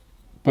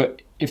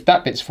 But if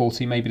that bit's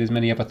faulty, maybe there's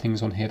many other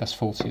things on here that's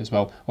faulty as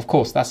well. Of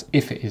course, that's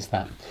if it is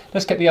that.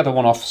 Let's get the other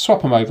one off,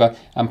 swap them over,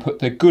 and put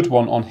the good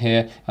one on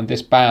here, and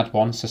this bad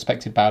one,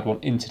 suspected bad one,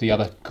 into the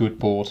other good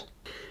board.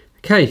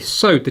 Okay,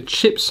 so the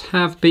chips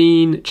have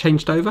been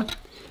changed over.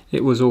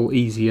 It was all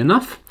easy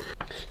enough.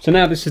 So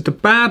now this is the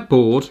bad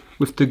board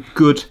with the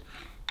good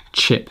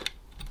chip.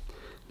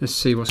 Let's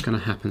see what's going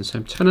to happen. So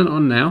I'm turning it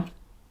on now.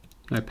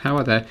 No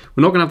power there.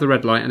 We're not going to have the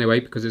red light anyway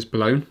because it's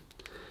blown.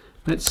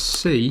 Let's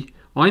see.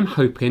 I'm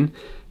hoping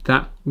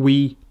that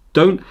we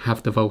don't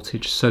have the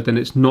voltage, so then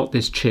it's not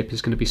this chip,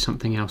 it's going to be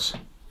something else.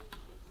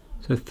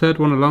 So third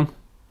one along.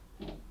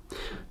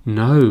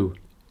 No,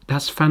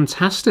 that's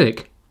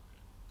fantastic.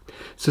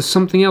 So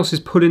something else is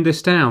pulling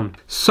this down.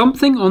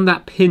 Something on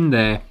that pin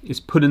there is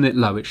pulling it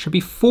low. It should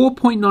be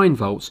 4.9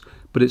 volts,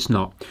 but it's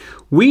not.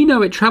 We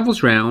know it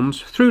travels round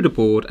through the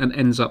board and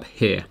ends up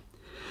here.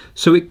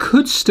 So it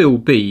could still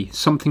be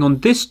something on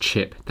this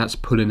chip that's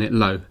pulling it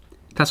low.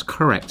 That's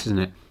correct, isn't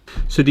it?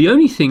 So the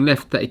only thing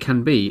left that it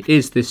can be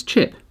is this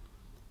chip.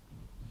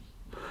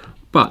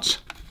 But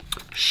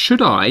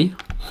should I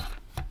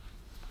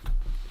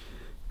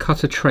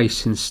cut a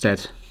trace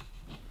instead?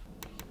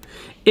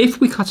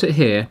 If we cut it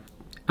here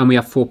and we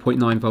have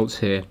 4.9 volts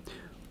here,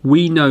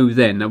 we know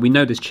then that we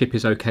know this chip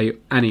is okay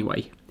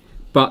anyway,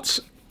 but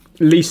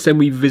at least then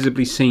we've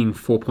visibly seen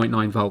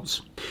 4.9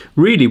 volts.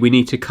 Really, we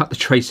need to cut the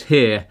trace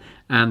here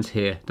and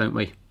here, don't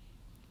we?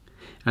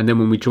 And then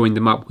when we join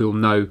them up, we'll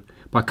know.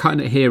 By cutting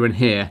it here and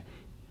here,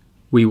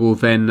 we will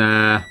then...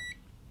 No,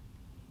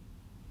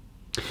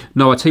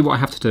 I'll tell you what I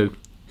have to do.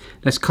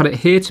 Let's cut it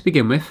here to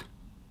begin with.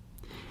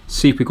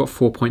 See if we've got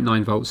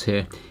 4.9 volts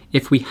here.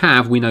 If we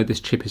have, we know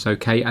this chip is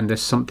okay, and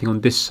there's something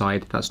on this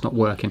side that's not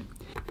working.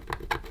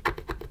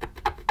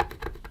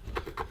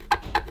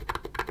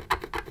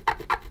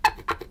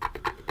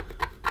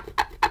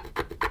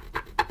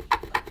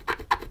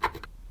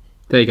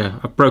 There you go,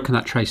 I've broken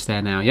that trace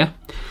there now, yeah?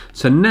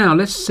 So now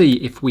let's see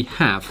if we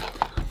have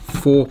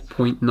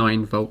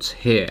 4.9 volts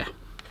here.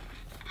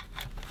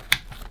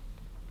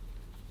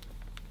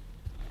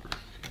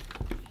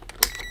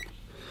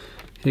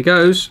 Here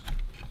goes.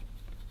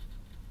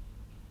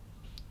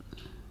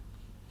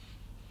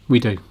 We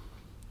do.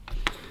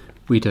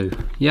 We do,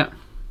 yeah.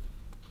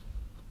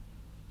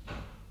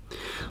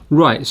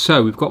 Right,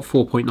 so we've got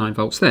 4.9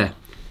 volts there.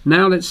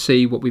 Now let's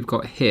see what we've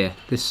got here,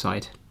 this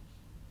side.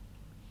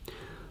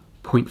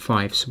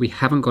 0.5, so we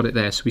haven't got it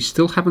there. So we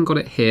still haven't got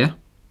it here.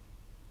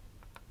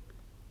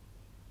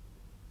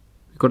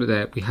 We've got it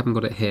there, we haven't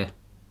got it here.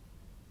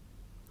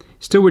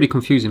 Still really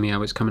confusing me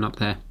how it's coming up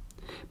there.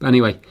 But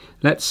anyway,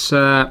 let's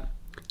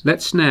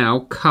now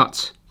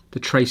cut the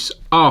trace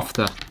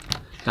after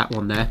that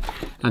one there,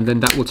 and then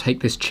that will take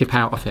this chip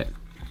out of it.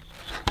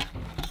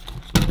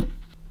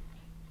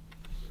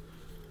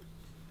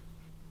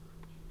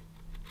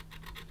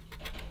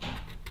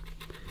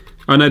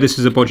 I know this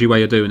is a bodgy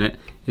way of doing it.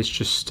 It's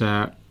just be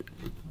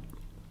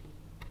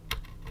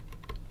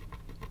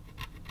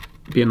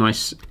a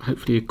nice,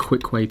 hopefully a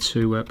quick way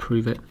to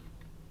prove it.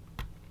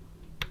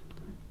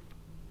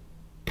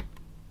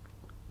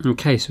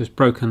 Okay, so it's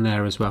broken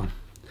there as well.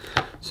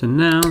 So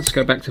now let's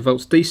go back to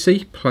volts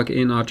DC, plug it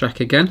in our jack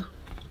again.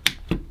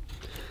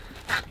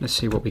 Let's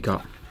see what we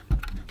got.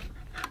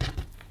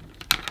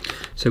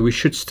 So we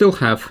should still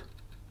have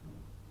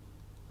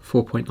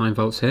 4.9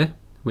 volts here,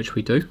 which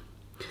we do.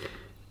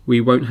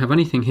 We won't have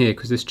anything here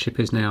because this chip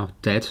is now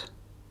dead,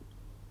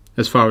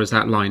 as far as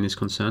that line is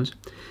concerned.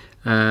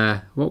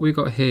 What we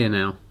got here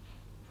now?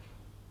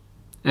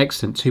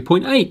 Excellent,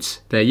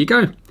 2.8. There you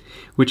go,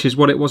 which is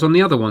what it was on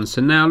the other one.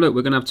 So now look,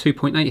 we're going to have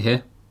 2.8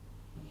 here.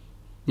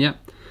 Yeah.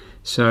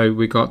 So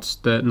we got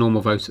the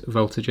normal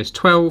voltage is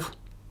 12,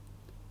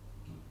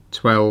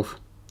 12,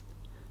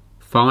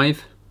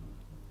 5,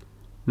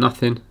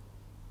 nothing,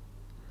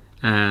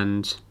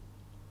 and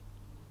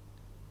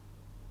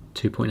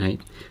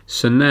 2.8.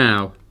 So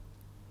now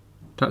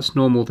that's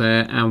normal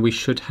there, and we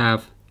should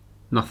have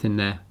nothing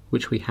there,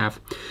 which we have.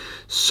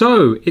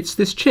 So it's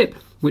this chip,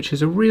 which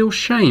is a real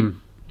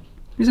shame,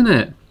 isn't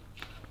it?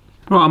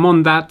 Right, I'm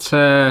on that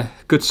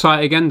good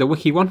site again, the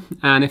wiki one,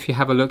 and if you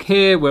have a look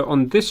here, we're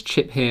on this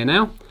chip here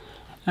now,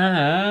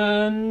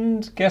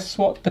 and guess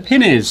what the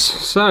pin is?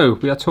 So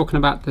we are talking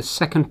about the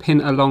second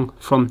pin along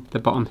from the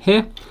bottom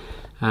here,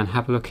 and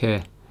have a look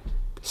here.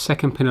 The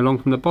second pin along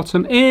from the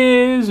bottom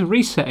is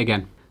reset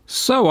again.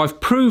 So I've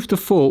proved the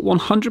fault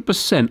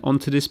 100%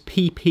 onto this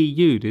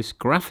PPU, this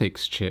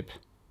graphics chip.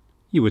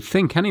 You would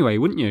think anyway,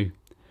 wouldn't you?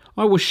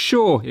 I was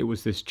sure it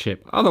was this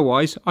chip,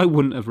 otherwise I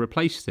wouldn't have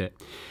replaced it.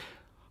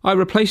 I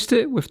replaced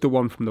it with the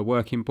one from the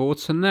working board,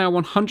 so now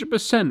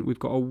 100% we've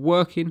got a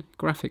working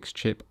graphics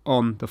chip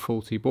on the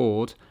faulty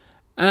board,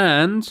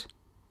 and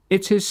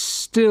it is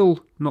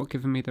still not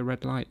giving me the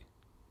red light.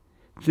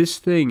 This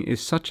thing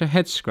is such a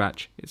head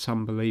scratch, it's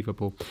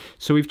unbelievable.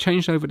 So we've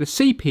changed over the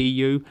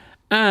CPU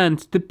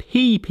and the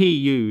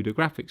PPU, the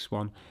graphics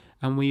one,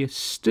 and we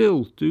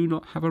still do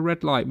not have a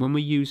red light when we're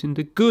using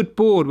the good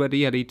board where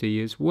the LED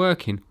is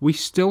working. We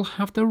still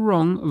have the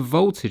wrong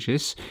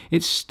voltages.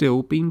 It's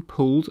still being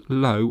pulled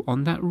low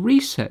on that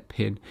reset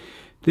pin.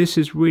 This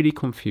is really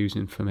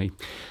confusing for me.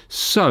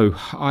 So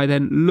I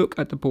then look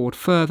at the board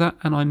further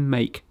and I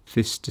make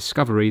this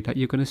discovery that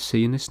you're going to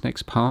see in this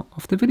next part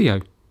of the video.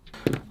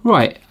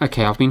 Right,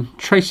 okay, I've been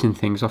tracing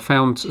things. I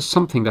found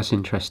something that's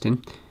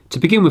interesting. To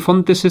begin with,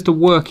 this is the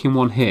working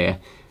one here,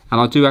 and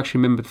I do actually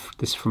remember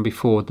this from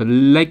before. The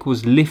leg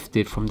was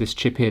lifted from this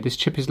chip here. This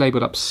chip is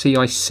labelled up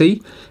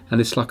CIC, and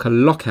it's like a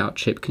lockout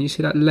chip. Can you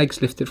see that leg's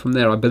lifted from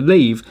there? I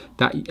believe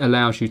that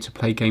allows you to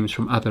play games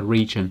from other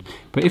region.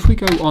 But if we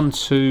go on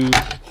to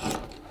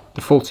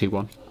the faulty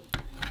one,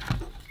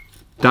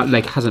 that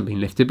leg hasn't been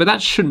lifted, but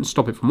that shouldn't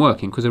stop it from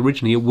working, because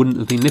originally it wouldn't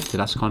have been lifted.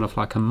 That's kind of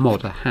like a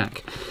mod, a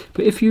hack.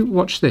 But if you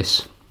watch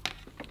this,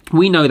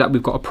 we know that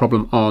we've got a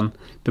problem on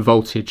the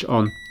voltage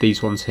on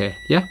these ones here,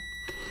 yeah?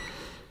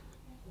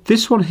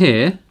 This one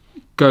here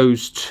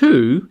goes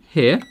to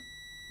here,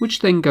 which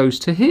then goes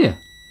to here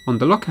on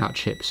the lockout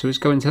chip. So it's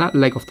going to that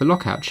leg of the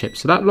lockout chip.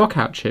 So that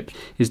lockout chip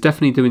is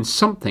definitely doing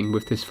something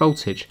with this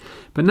voltage.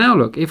 But now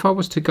look, if I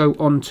was to go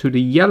on to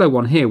the yellow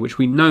one here, which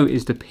we know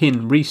is the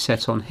pin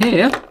reset on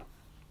here,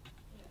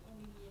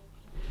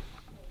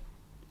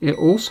 it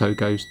also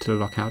goes to the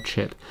lockout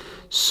chip.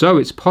 So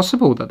it's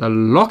possible that the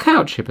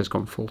lockout chip has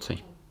gone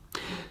faulty.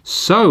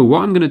 So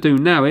what I'm going to do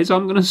now is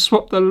I'm going to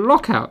swap the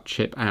lockout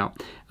chip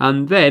out,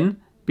 and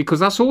then, because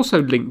that's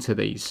also linked to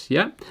these,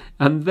 yeah?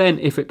 And then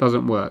if it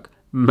doesn't work,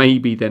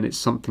 maybe then it's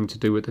something to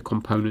do with the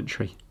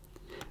componentry.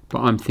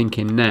 But I'm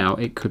thinking now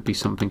it could be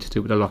something to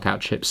do with the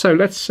lockout chip. So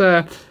let's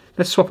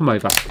swap them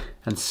over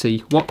and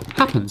see what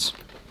happens.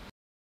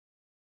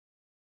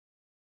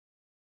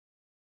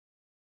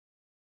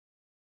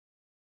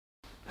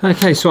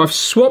 Okay, so I've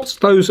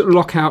swapped those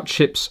lockout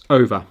chips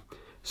over.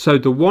 So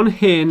the one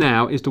here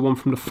now is the one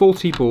from the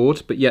faulty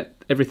board, but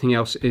yet everything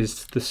else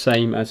is the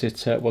same as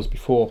it was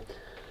before.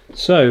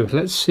 So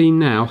let's see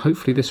now,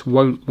 hopefully this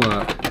won't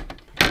work.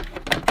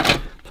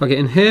 Plug it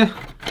in here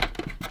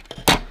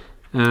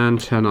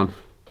and turn on.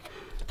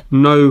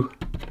 No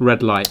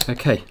red light,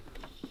 okay.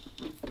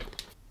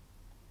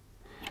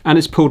 And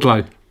it's pulled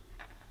low.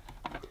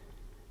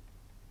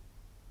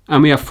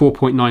 And we have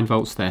 4.9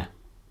 volts there.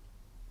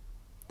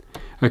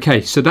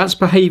 Okay, so that's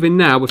behaving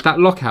now with that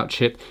lockout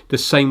chip the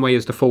same way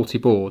as the faulty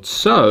board.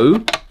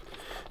 So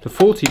the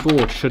faulty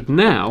board should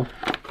now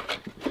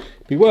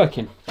be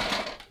working.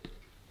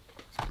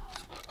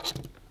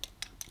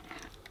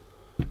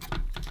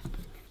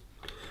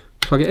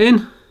 Plug it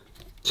in,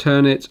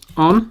 turn it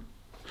on.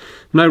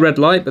 No red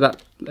light, but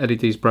that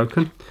LED is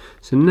broken.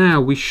 So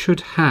now we should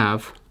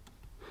have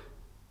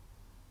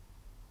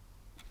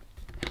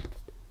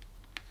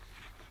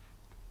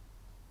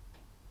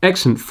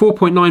excellent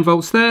 4.9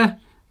 volts there.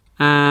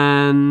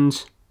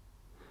 And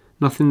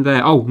nothing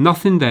there. Oh,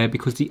 nothing there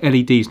because the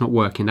LED is not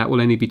working. That will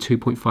only be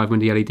 2.5 when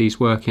the LED is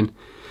working.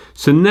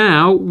 So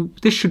now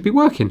this should be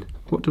working.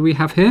 What do we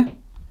have here?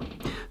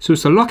 So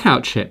it's a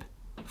lockout chip.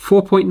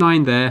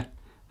 4.9 there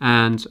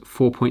and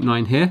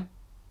 4.9 here.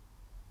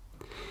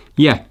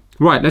 Yeah,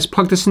 right, let's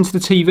plug this into the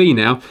TV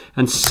now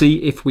and see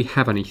if we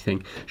have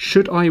anything.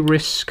 Should I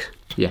risk?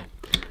 Yeah,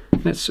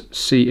 let's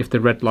see if the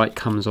red light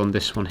comes on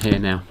this one here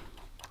now.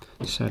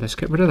 So let's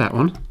get rid of that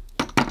one.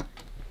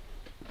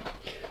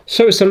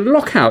 So it's a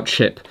lockout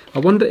chip. I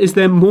wonder, is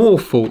there more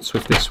faults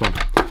with this one?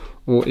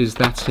 Or is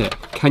that it?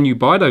 Can you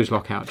buy those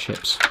lockout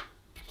chips?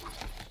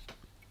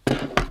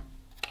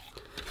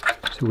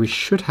 So we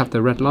should have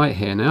the red light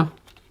here now.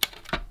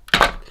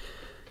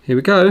 Here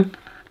we go.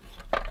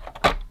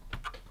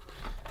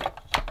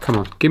 Come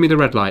on, give me the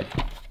red light.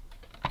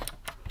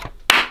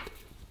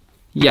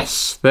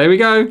 Yes, there we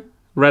go.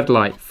 Red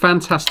light,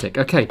 fantastic.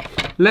 Okay,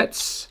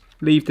 let's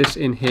leave this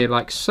in here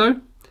like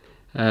so.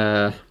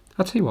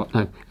 I'll tell you what,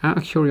 no, out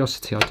of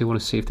curiosity, I do want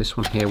to see if this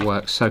one here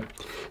works. So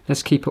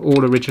let's keep it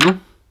all original.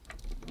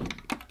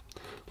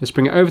 Let's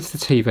bring it over to the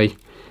TV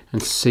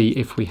and see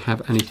if we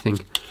have anything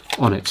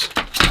on it.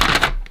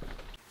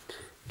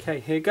 Okay,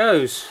 here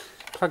goes.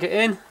 Plug it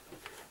in,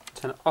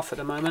 turn it off at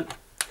the moment.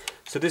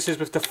 So this is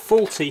with the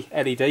faulty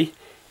LED.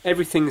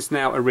 Everything's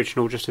now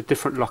original, just a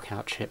different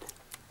lockout chip.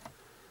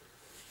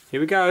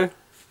 Here we go.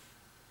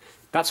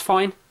 That's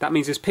fine, that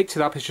means it's picked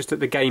it up, it's just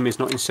that the game is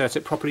not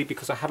inserted properly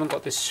because I haven't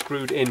got this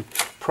screwed in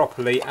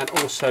properly, and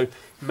also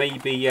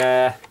maybe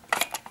it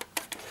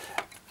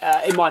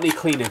might need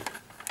cleaning.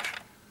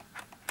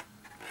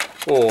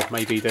 Or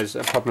maybe there's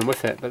a problem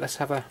with it, but let's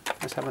have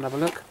another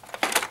look.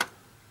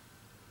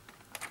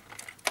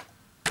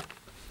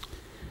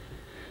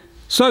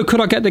 So could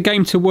I get the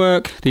game to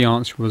work? The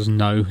answer was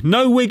no.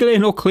 No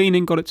wiggling or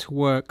cleaning got it to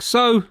work,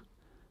 so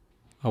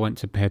I went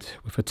to bed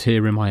with a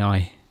tear in my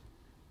eye.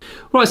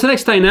 Right, it's the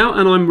next day now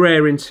and I'm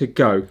raring to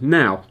go.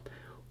 Now,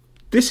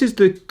 this is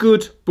the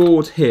good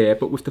board here,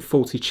 but with the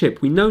faulty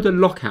chip. We know the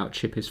lockout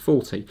chip is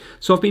faulty.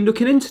 So I've been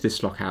looking into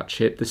this lockout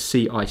chip, the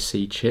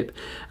CIC chip,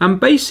 and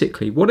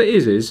basically what it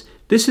is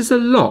this is a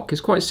lock.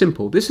 It's quite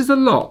simple. This is a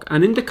lock,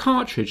 and in the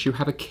cartridge you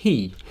have a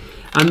key.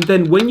 And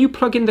then when you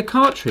plug in the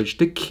cartridge,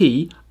 the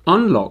key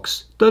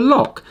unlocks the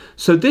lock.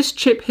 So this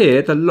chip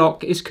here, the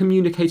lock, is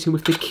communicating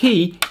with the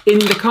key in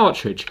the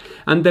cartridge,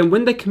 and then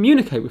when they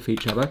communicate with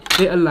each other,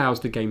 it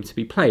allows the game to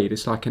be played.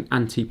 It's like an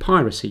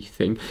anti-piracy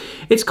thing.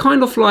 It's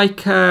kind of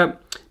like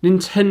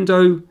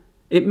Nintendo.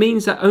 It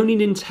means that only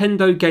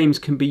Nintendo games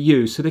can be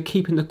used, so they're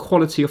keeping the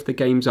quality of the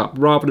games up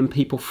rather than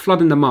people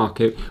flooding the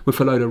market with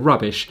a load of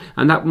rubbish,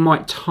 and that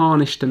might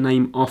tarnish the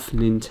name of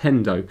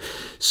Nintendo.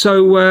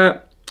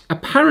 So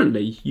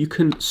apparently you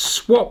can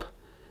swap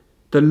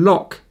the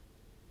lock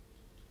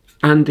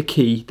and the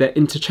key. They're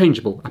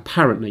interchangeable,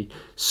 apparently.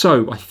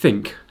 So, I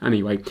think,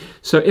 anyway.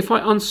 So if I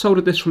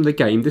unsoldered this from the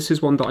game, this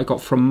is one that I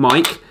got from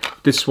Mike.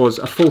 This was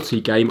a faulty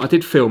game. I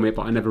did film it,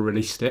 but I never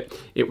released it.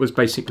 It was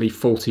basically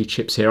faulty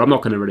chips here. I'm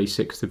not going to release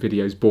it because the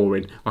video's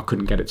boring. I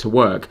couldn't get it to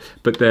work.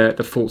 But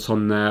the fault's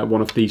on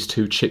one of these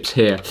two chips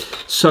here.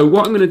 So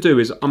what I'm going to do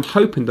is, I'm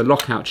hoping the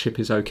lockout chip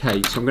is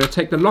okay. So I'm going to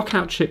take the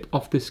lockout chip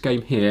off this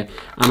game here,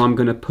 and I'm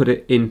going to put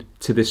it in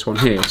to this one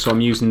here. So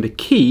I'm using the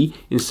key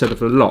instead of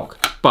the lock,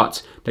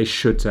 but they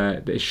should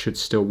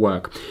still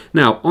work.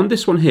 Now on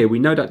this one here, we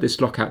know that this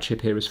lockout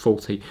chip here is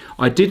faulty.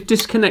 I did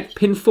disconnect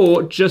pin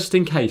 4 just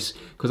in case,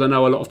 because I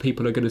know a lot of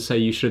people are going to say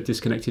you should have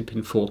disconnected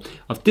pin 4.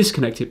 I've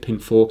disconnected pin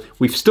 4.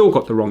 We've still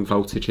got the wrong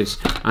voltages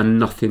and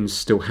nothing's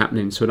still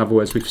happening. So in other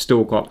words, we've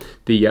still got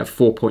the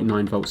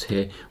 4.9 volts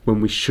here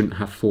when we shouldn't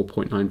have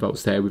 4.9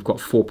 volts there. We've got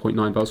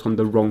 4.9 volts on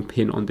the wrong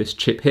pin on this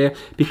chip here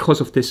because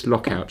of this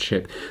lockout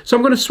chip. So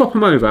I'm going to swap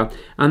them over,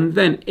 and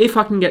then if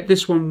I can get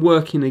this one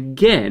working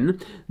again,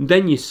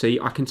 then you see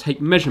I can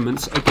take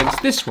measurements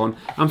against this one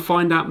and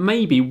find out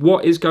maybe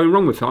what is going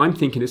wrong with it. I'm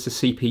thinking it's a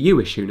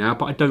CPU issue now,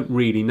 but I don't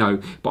really know.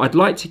 But I'd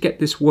like to get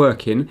this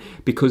working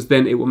because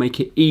then it will make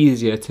it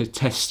easier to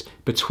test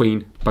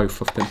between both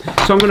of them.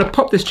 So I'm going to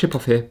pop this chip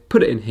off here,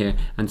 put it in here,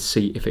 and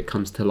see if it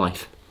comes to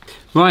life.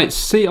 Right,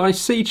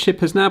 CIC chip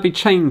has now been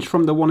changed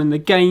from the one in the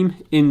game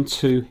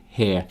into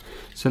here.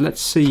 So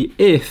let's see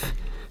if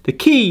the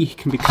key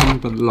can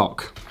become the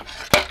lock.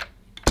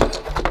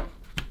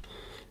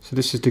 So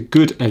this is the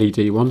good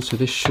LED one, so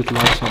this should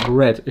light up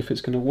red if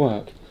it's going to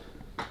work.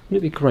 Wouldn't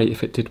it be great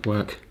if it did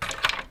work?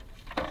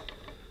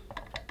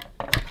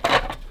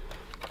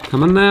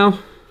 Come on now.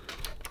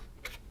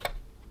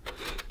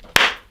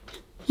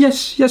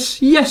 Yes,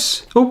 yes,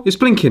 yes! Oh, it's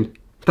blinking.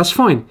 That's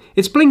fine.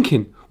 It's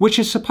blinking, which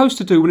it's supposed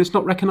to do when it's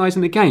not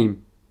recognising the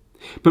game.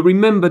 But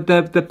remember,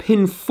 the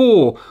pin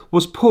 4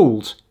 was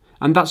pulled,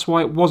 and that's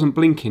why it wasn't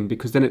blinking,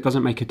 because then it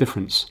doesn't make a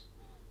difference.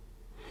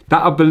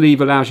 That, I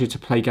believe, allows you to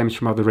play games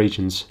from other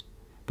regions,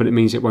 but it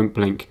means it won't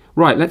blink.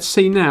 Right, let's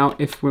see now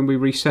if when we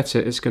reset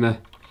it, it's gone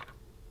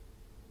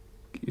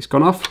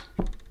off.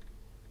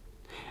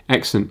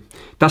 Excellent.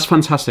 That's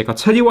fantastic. I'll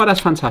tell you why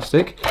that's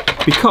fantastic,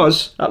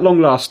 because at long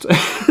last,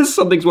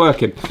 something's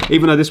working,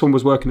 even though this one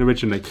was working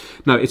originally.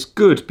 No, it's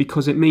good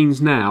because it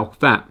means now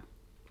that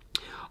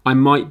I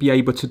might be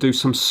able to do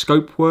some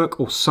scope work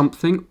or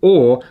something,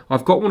 or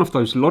I've got one of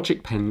those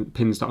logic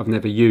pins that I've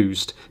never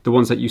used, the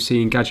ones that you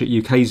see in Gadget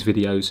UK's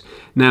videos.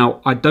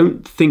 Now, I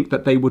don't think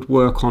that they would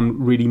work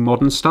on really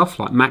modern stuff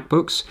like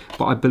MacBooks,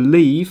 but I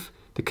believe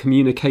the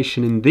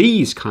communication in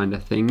these kind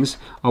of things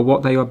are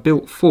what they are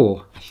built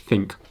for, I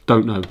think.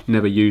 Don't know,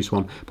 never used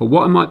one. But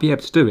what I might be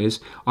able to do is,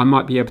 I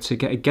might be able to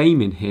get a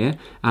game in here,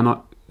 and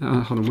hold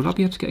on, would I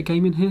be able to get a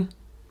game in here?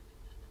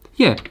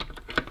 Yeah.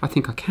 I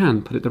think I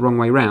can put it the wrong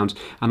way round,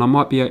 and I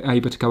might be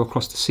able to go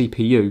across the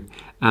CPU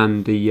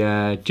and the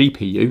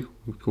GPU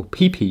or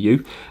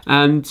PPU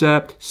and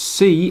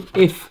see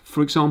if,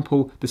 for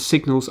example, the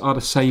signals are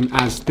the same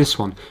as this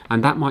one,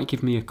 and that might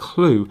give me a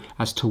clue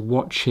as to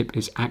what chip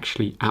is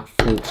actually at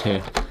fault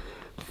here.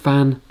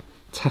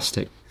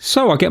 Fantastic.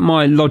 So I get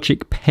my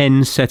logic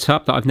pen set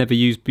up that I've never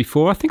used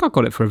before. I think I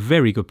got it for a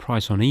very good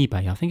price on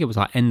eBay. I think it was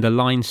like end of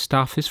line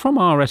stuff. It's from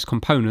RS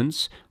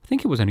Components. I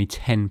think it was only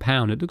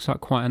 £10. It looks like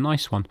quite a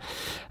nice one.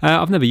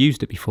 I've never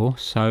used it before,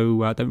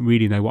 so I don't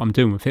really know what I'm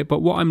doing with it.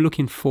 But what I'm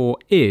looking for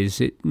is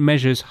it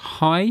measures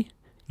high,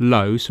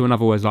 low, so in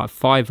other words like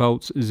 5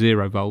 volts,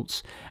 0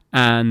 volts,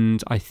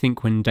 and I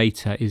think when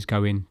data is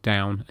going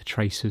down a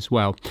trace as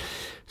well.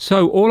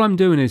 So all I'm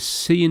doing is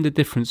seeing the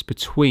difference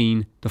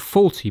between the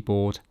faulty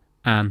board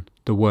and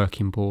the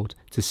working board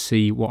to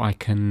see what I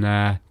can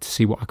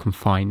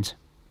find.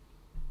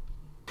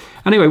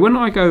 Anyway, when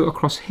I go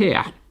across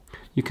here,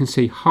 you can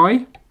see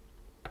high,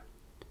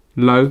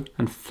 low,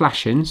 and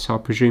flashing. So I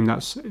presume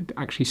that's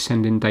actually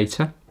sending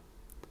data.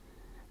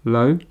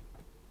 Low,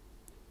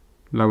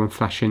 low, and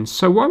flashing.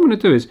 So what I'm going to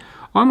do is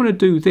I'm going to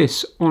do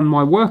this on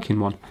my working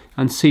one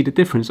and see the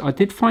difference. I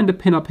did find a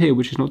pin up here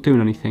which is not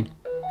doing anything.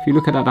 If you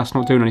look at that, that's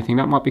not doing anything.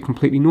 That might be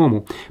completely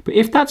normal. But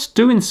if that's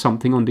doing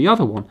something on the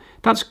other one,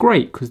 that's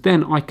great, because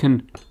then I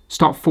can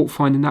start fault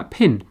finding that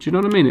pin. Do you know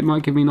what I mean? It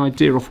might give me an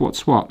idea of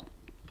what's what.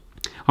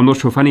 I'm not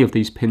sure if any of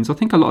these pins, I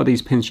think a lot of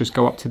these pins just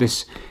go up to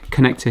this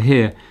connector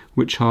here,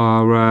 which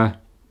are,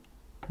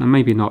 no,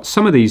 maybe not.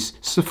 Some of these,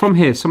 so from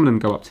here, some of them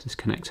go up to this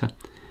connector.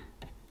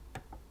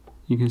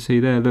 You can see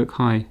there, look,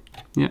 high.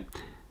 Yeah.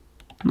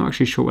 I'm not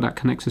actually sure what that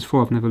connector's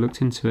for. I've never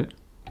looked into it.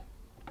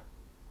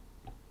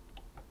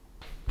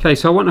 Okay,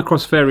 so I went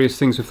across various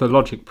things with the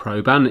logic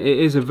probe, and it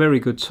is a very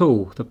good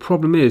tool. The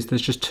problem is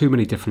there's just too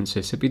many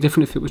differences. It'd be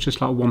different if it was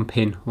just like 1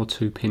 pin or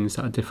 2 pins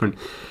that are different.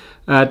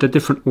 They're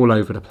different all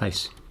over the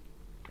place.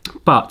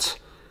 But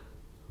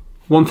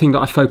one thing that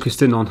I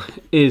focused in on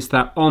is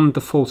that on the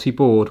faulty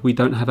board we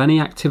don't have any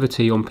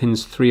activity on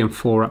pins 3 and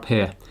 4 up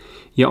here.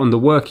 Yet on the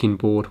working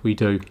board we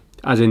do,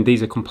 as in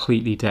these are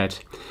completely dead.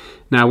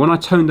 Now when I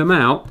tone them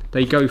out,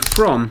 they go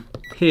from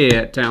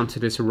here down to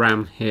this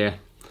RAM here.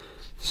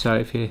 So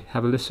if you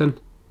have a listen,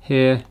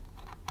 here,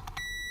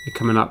 they're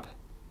coming up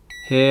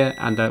here,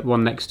 and the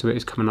one next to it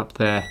is coming up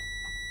there.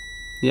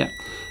 Yeah,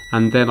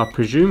 and then I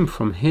presume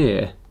from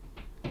here,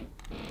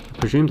 I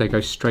presume they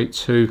go straight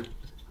to,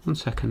 1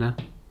 second now.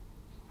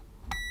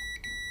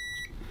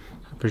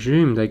 I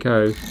presume they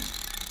go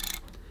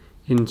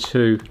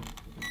into,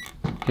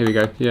 here we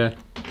go, yeah.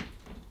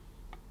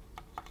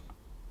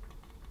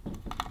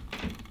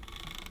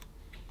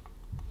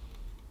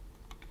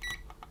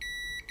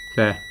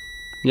 There.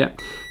 Yeah.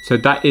 So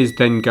that is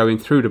then going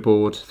through the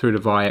board, through the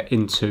via,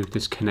 into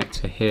this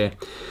connector here.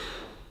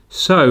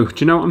 So,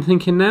 do you know what I'm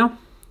thinking now?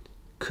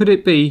 Could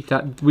it be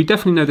that we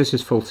definitely know this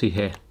is faulty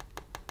here,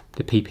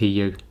 the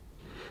PPU,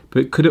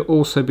 but could it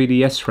also be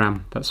the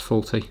SRAM that's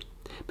faulty?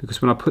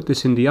 Because when I put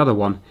this in the other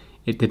one,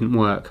 it didn't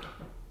work.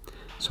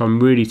 So I'm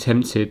really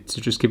tempted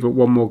to just give it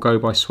one more go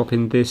by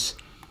swapping this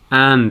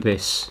and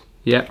this.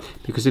 Yeah,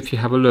 because if you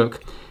have a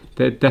look,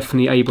 they're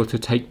definitely able to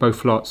take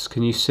both lots.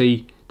 Can you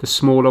see the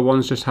smaller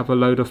ones just have a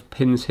load of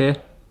pins here?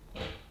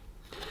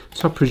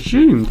 So I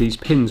presume these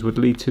pins would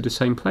lead to the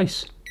same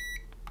place.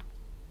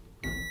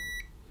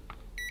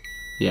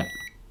 Yeah.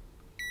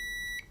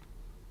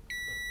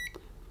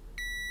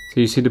 So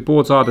you see the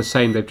boards are the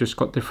same, they've just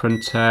got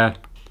different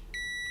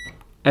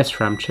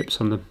SRAM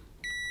chips on them.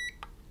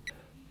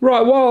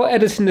 Right, while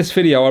editing this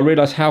video I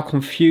realised how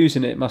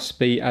confusing it must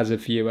be as a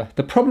viewer.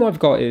 The problem I've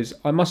got is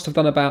I must have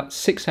done about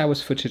 6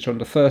 hours footage on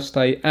the first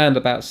day and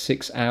about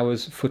 6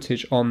 hours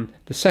footage on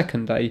the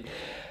second day.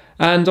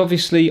 And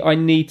obviously I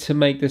need to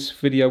make this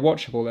video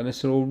watchable, and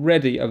it's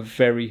already a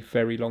very,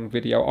 very long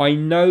video. I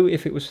know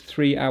if it was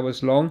 3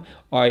 hours long,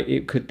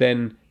 it could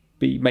then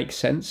make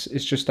sense.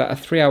 It's just that a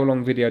 3 hour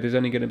long video, there's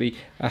only going to be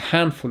a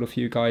handful of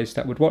you guys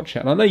that would watch it.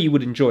 And I know you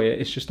would enjoy it,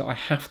 it's just that I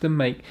have to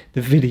make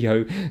the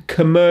video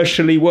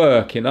commercially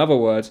work. In other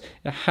words,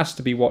 it has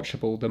to be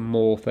watchable to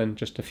more than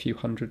just a few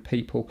hundred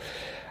people.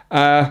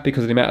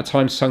 Because of the amount of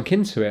time sunk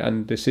into it,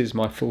 and this is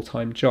my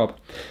full-time job.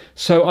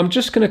 So I'm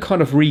just going to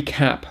kind of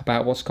recap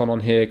about what's gone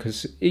on here,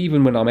 because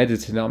even when I'm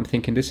editing it, I'm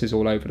thinking this is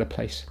all over the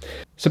place.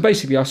 So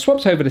basically I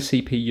swapped over the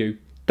CPU.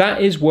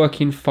 That is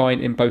working fine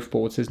in both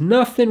boards. There's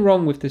nothing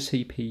wrong with the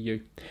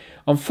CPU.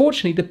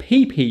 Unfortunately, the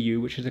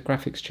PPU, which is a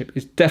graphics chip,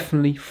 is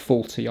definitely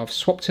faulty. I've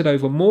swapped it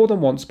over more than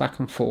once back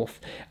and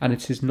forth, and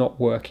it is not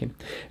working.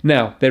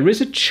 Now, there is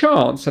a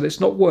chance that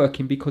it's not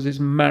working because it's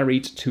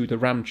married to the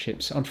RAM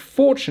chips.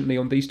 Unfortunately,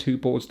 on these two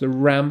boards, the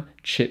RAM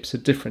chips are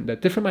different. They're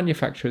different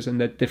manufacturers and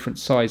they're different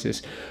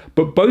sizes.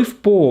 But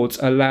both boards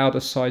allow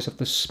the size of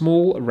the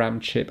small RAM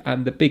chip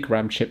and the big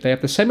RAM chip. They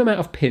have the same amount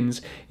of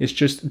pins, it's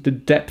just the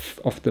depth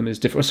of them is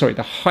different. Sorry,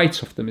 the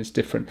height of them is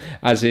different,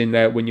 as in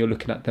when you're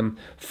looking at them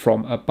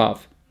from above.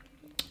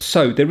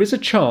 So there is a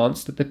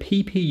chance that the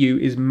PPU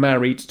is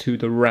married to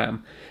the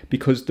RAM,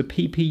 because the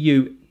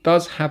PPU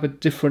does have a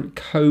different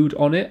code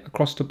on it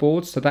across the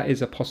board, so that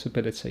is a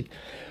possibility.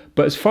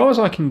 But as far as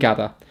I can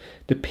gather,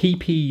 the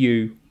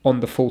PPU on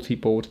the faulty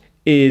board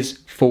is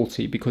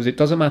faulty, because it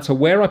doesn't matter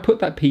where I put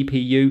that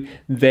PPU,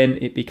 then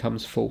it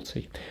becomes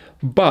faulty.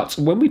 But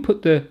when we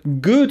put the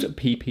good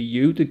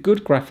PPU, the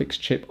good graphics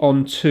chip,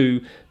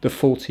 onto the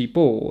faulty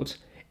board,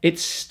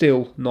 it's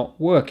still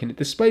not working. It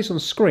displays on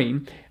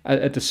screen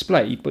a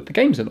display, but the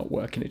games are not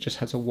working. It just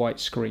has a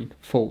white screen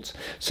fault.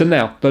 So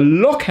now the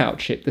lockout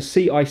chip, the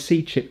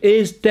CIC chip,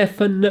 is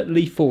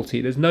definitely faulty.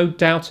 There's no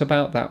doubt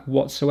about that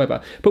whatsoever.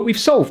 But we've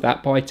solved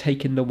that by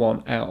taking the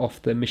one out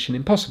of the Mission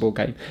Impossible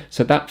game.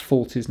 So that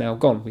fault is now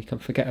gone. We can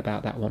forget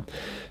about that one.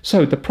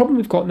 So the problem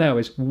we've got now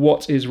is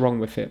what is wrong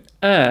with it.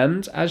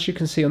 And as you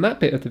can see on that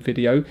bit of the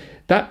video,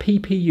 that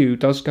PPU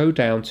does go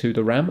down to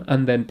the RAM,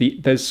 and then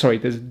there's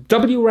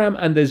WRAM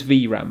and there's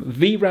VRAM.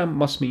 VRAM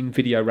must mean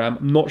video RAM.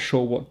 I'm not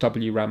sure what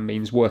WRAM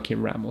means,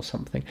 working RAM or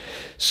something.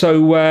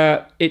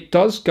 So it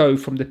does go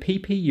from the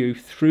PPU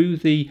through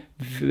the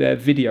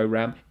video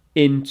RAM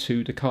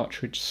into the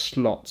cartridge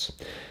slots.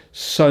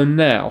 So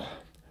now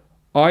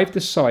I've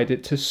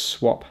decided to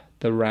swap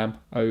the RAM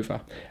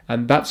over,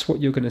 and that's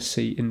what you're going to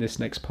see in this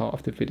next part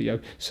of the video.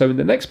 So in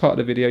the next part of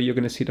the video, you're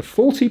going to see the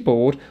faulty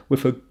board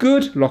with a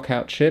good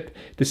lockout chip.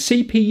 The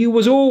CPU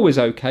was always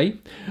okay.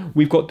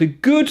 We've got the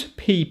good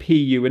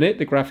PPU in it,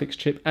 the graphics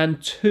chip,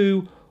 and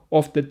two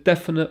of the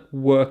definite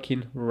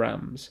working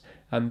RAMs.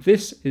 And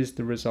this is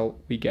the result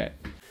we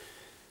get.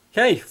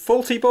 Okay,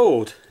 faulty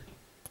board.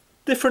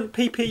 Different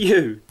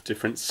PPU,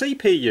 different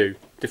CPU,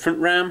 different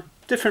RAM,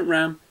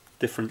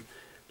 different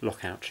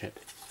lockout chip.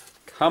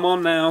 Come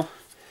on now.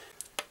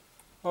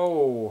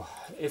 Oh,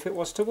 if it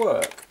was to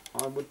work,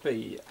 I would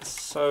be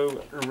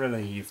so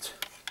relieved.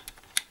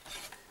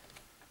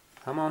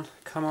 Come on,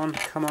 come on,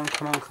 come on,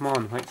 come on, come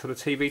on. Wait till the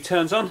TV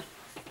turns on.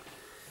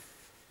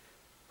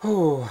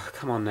 Oh,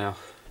 come on now.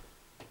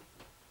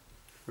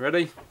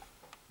 Ready?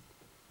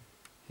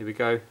 Here we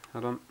go.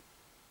 Hold on.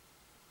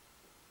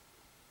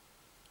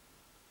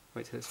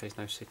 Wait till it says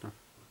no signal.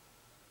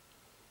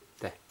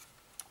 There.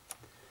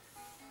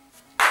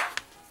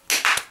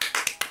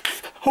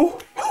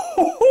 Oh!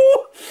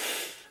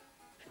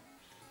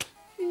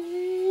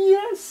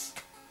 Yes!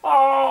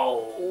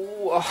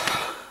 Oh!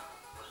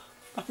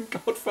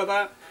 Thank God for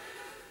that.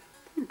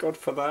 Thank God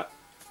for that.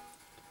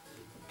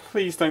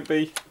 Please don't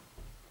be.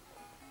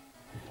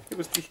 It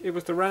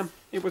was the RAM.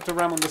 It was the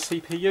RAM on the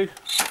CPU.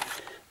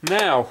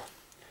 Now,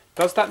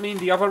 does that mean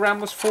the other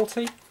RAM was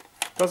faulty?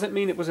 Does it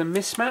mean it was a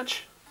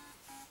mismatch?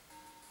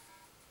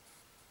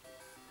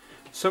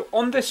 So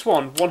on this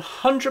one,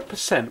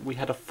 100% we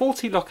had a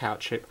faulty lockout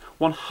chip,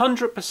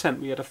 100%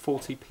 we had a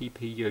faulty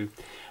PPU,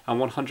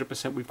 and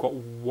 100% we've got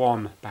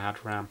one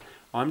bad RAM.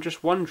 I'm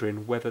just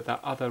wondering whether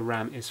that other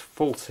RAM is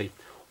faulty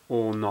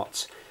or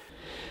not.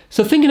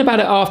 So thinking about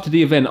it after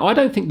the event, I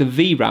don't think the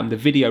VRAM, the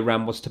video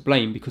RAM, was to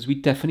blame, because we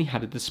definitely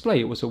had a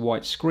display. It was a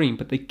white screen,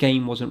 but the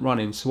game wasn't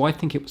running. So I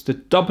think it was the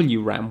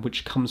WRAM,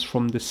 which comes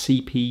from the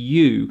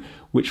CPU,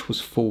 which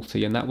was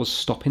faulty, and that was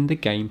stopping the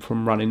game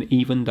from running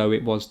even though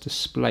it was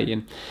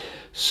displaying.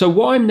 So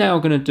what I'm now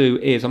going to do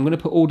is I'm going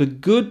to put all the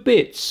good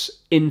bits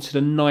into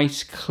the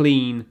nice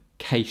clean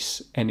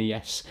case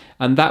NES,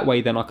 and that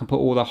way then I can put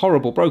all the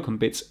horrible broken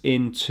bits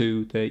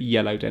into the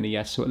yellowed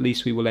NES, so at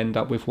least we will end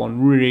up with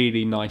one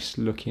really nice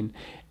looking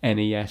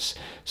NES.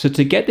 So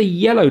to get the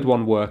yellowed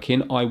one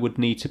working, I would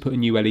need to put a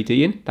new LED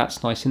in.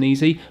 That's nice and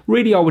easy.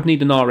 Really, I would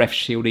need an RF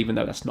shield, even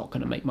though that's not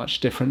going to make much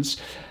difference.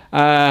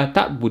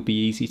 That would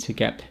be easy to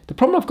get. The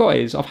problem I've got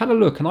is I've had a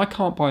look and I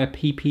can't buy a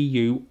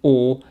PPU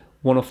or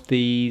one of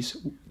these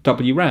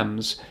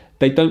WRAMs.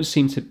 They don't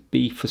seem to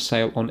be for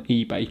sale on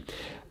eBay.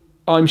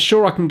 I'm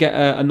sure I can get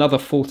another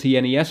faulty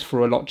NES for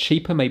a lot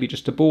cheaper, maybe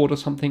just a board or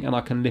something, and I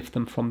can lift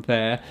them from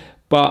there.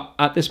 But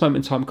at this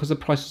moment in time, because the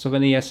prices of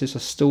NESs are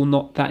still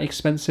not that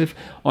expensive,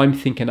 I'm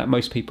thinking that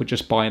most people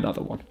just buy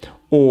another one.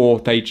 Or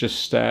they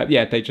just,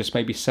 they just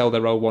maybe sell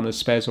their old one as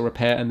spares or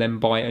repair and then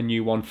buy a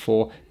new one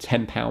for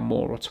 £10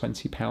 more or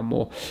 £20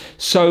 more.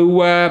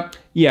 So,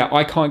 yeah,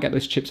 I can't get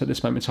those chips at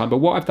this moment in time. But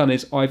what I've done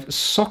is I've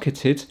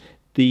socketed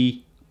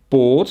the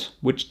board,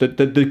 which the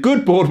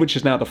good board, which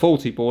is now the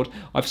faulty board.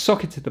 I've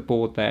socketed the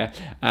board there,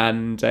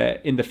 and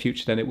in the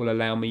future then it will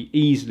allow me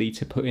easily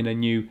to put in a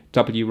new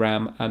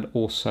WRAM and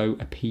also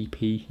a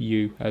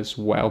PPU as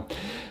well.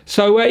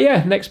 So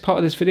yeah, next part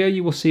of this video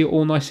you will see it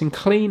all nice and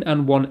clean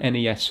and one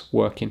NES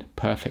working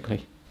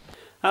perfectly.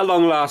 At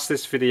long last,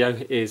 this video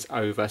is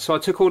over. So I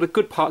took all the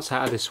good parts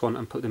out of this one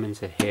and put them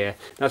into here.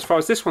 Now as far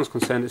as this one's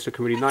concerned, it's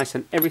looking really nice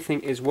and everything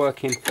is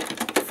working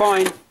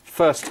fine.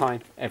 First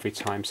time, every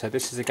time. So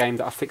this is a game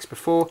that I fixed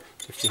before.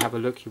 If you have a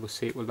look, you will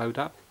see it will load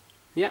up.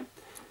 Yeah.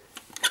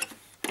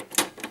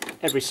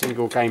 Every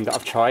single game that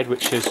I've tried,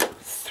 which is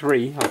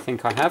 3, I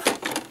think I have,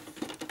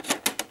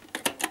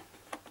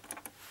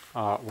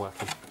 are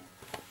working.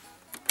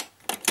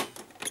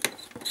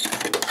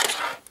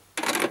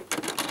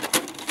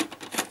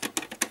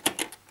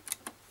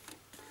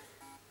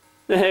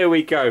 There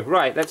we go.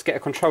 Right, let's get a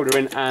controller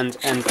in and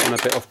end on a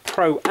bit of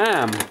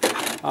Pro-Am.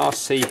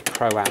 RC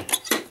Pro-Am.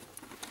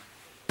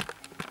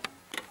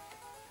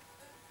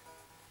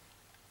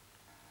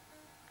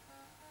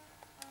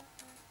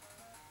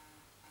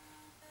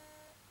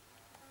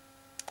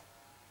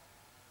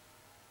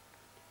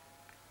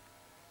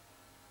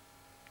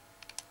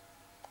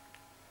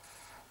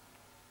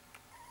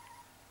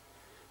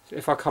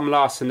 If I come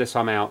last in this,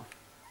 I'm out.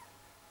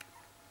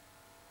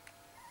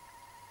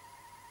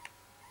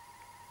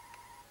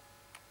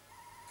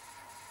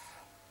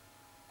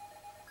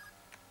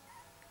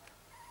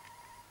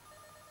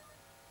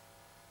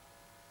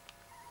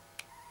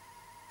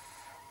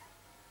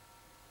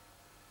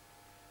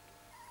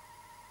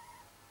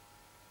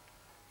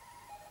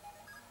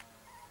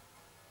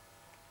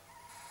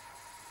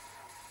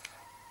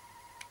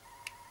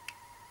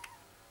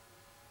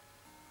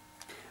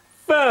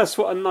 First,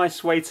 what a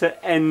nice way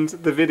to end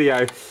the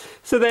video.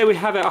 So there we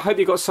have it. I hope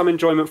you got some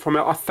enjoyment from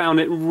it. I found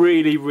it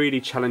really,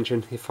 really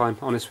challenging, if I'm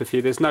honest with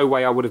you. There's no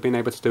way I would have been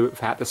able to do it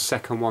without the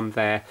second one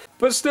there.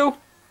 But still,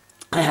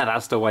 yeah,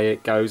 that's the way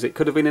it goes. It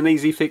could have been an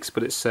easy fix,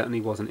 but it certainly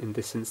wasn't in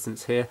this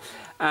instance here.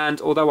 And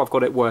although I've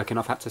got it working,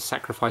 I've had to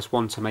sacrifice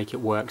one to make it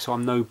work, so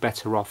I'm no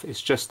better off.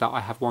 It's just that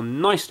I have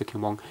one nice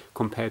looking one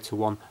compared to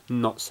one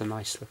not so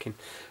nice looking.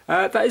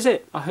 That is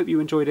it. I hope you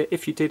enjoyed it.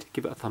 If you did,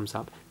 give it a thumbs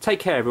up. Take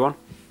care, everyone.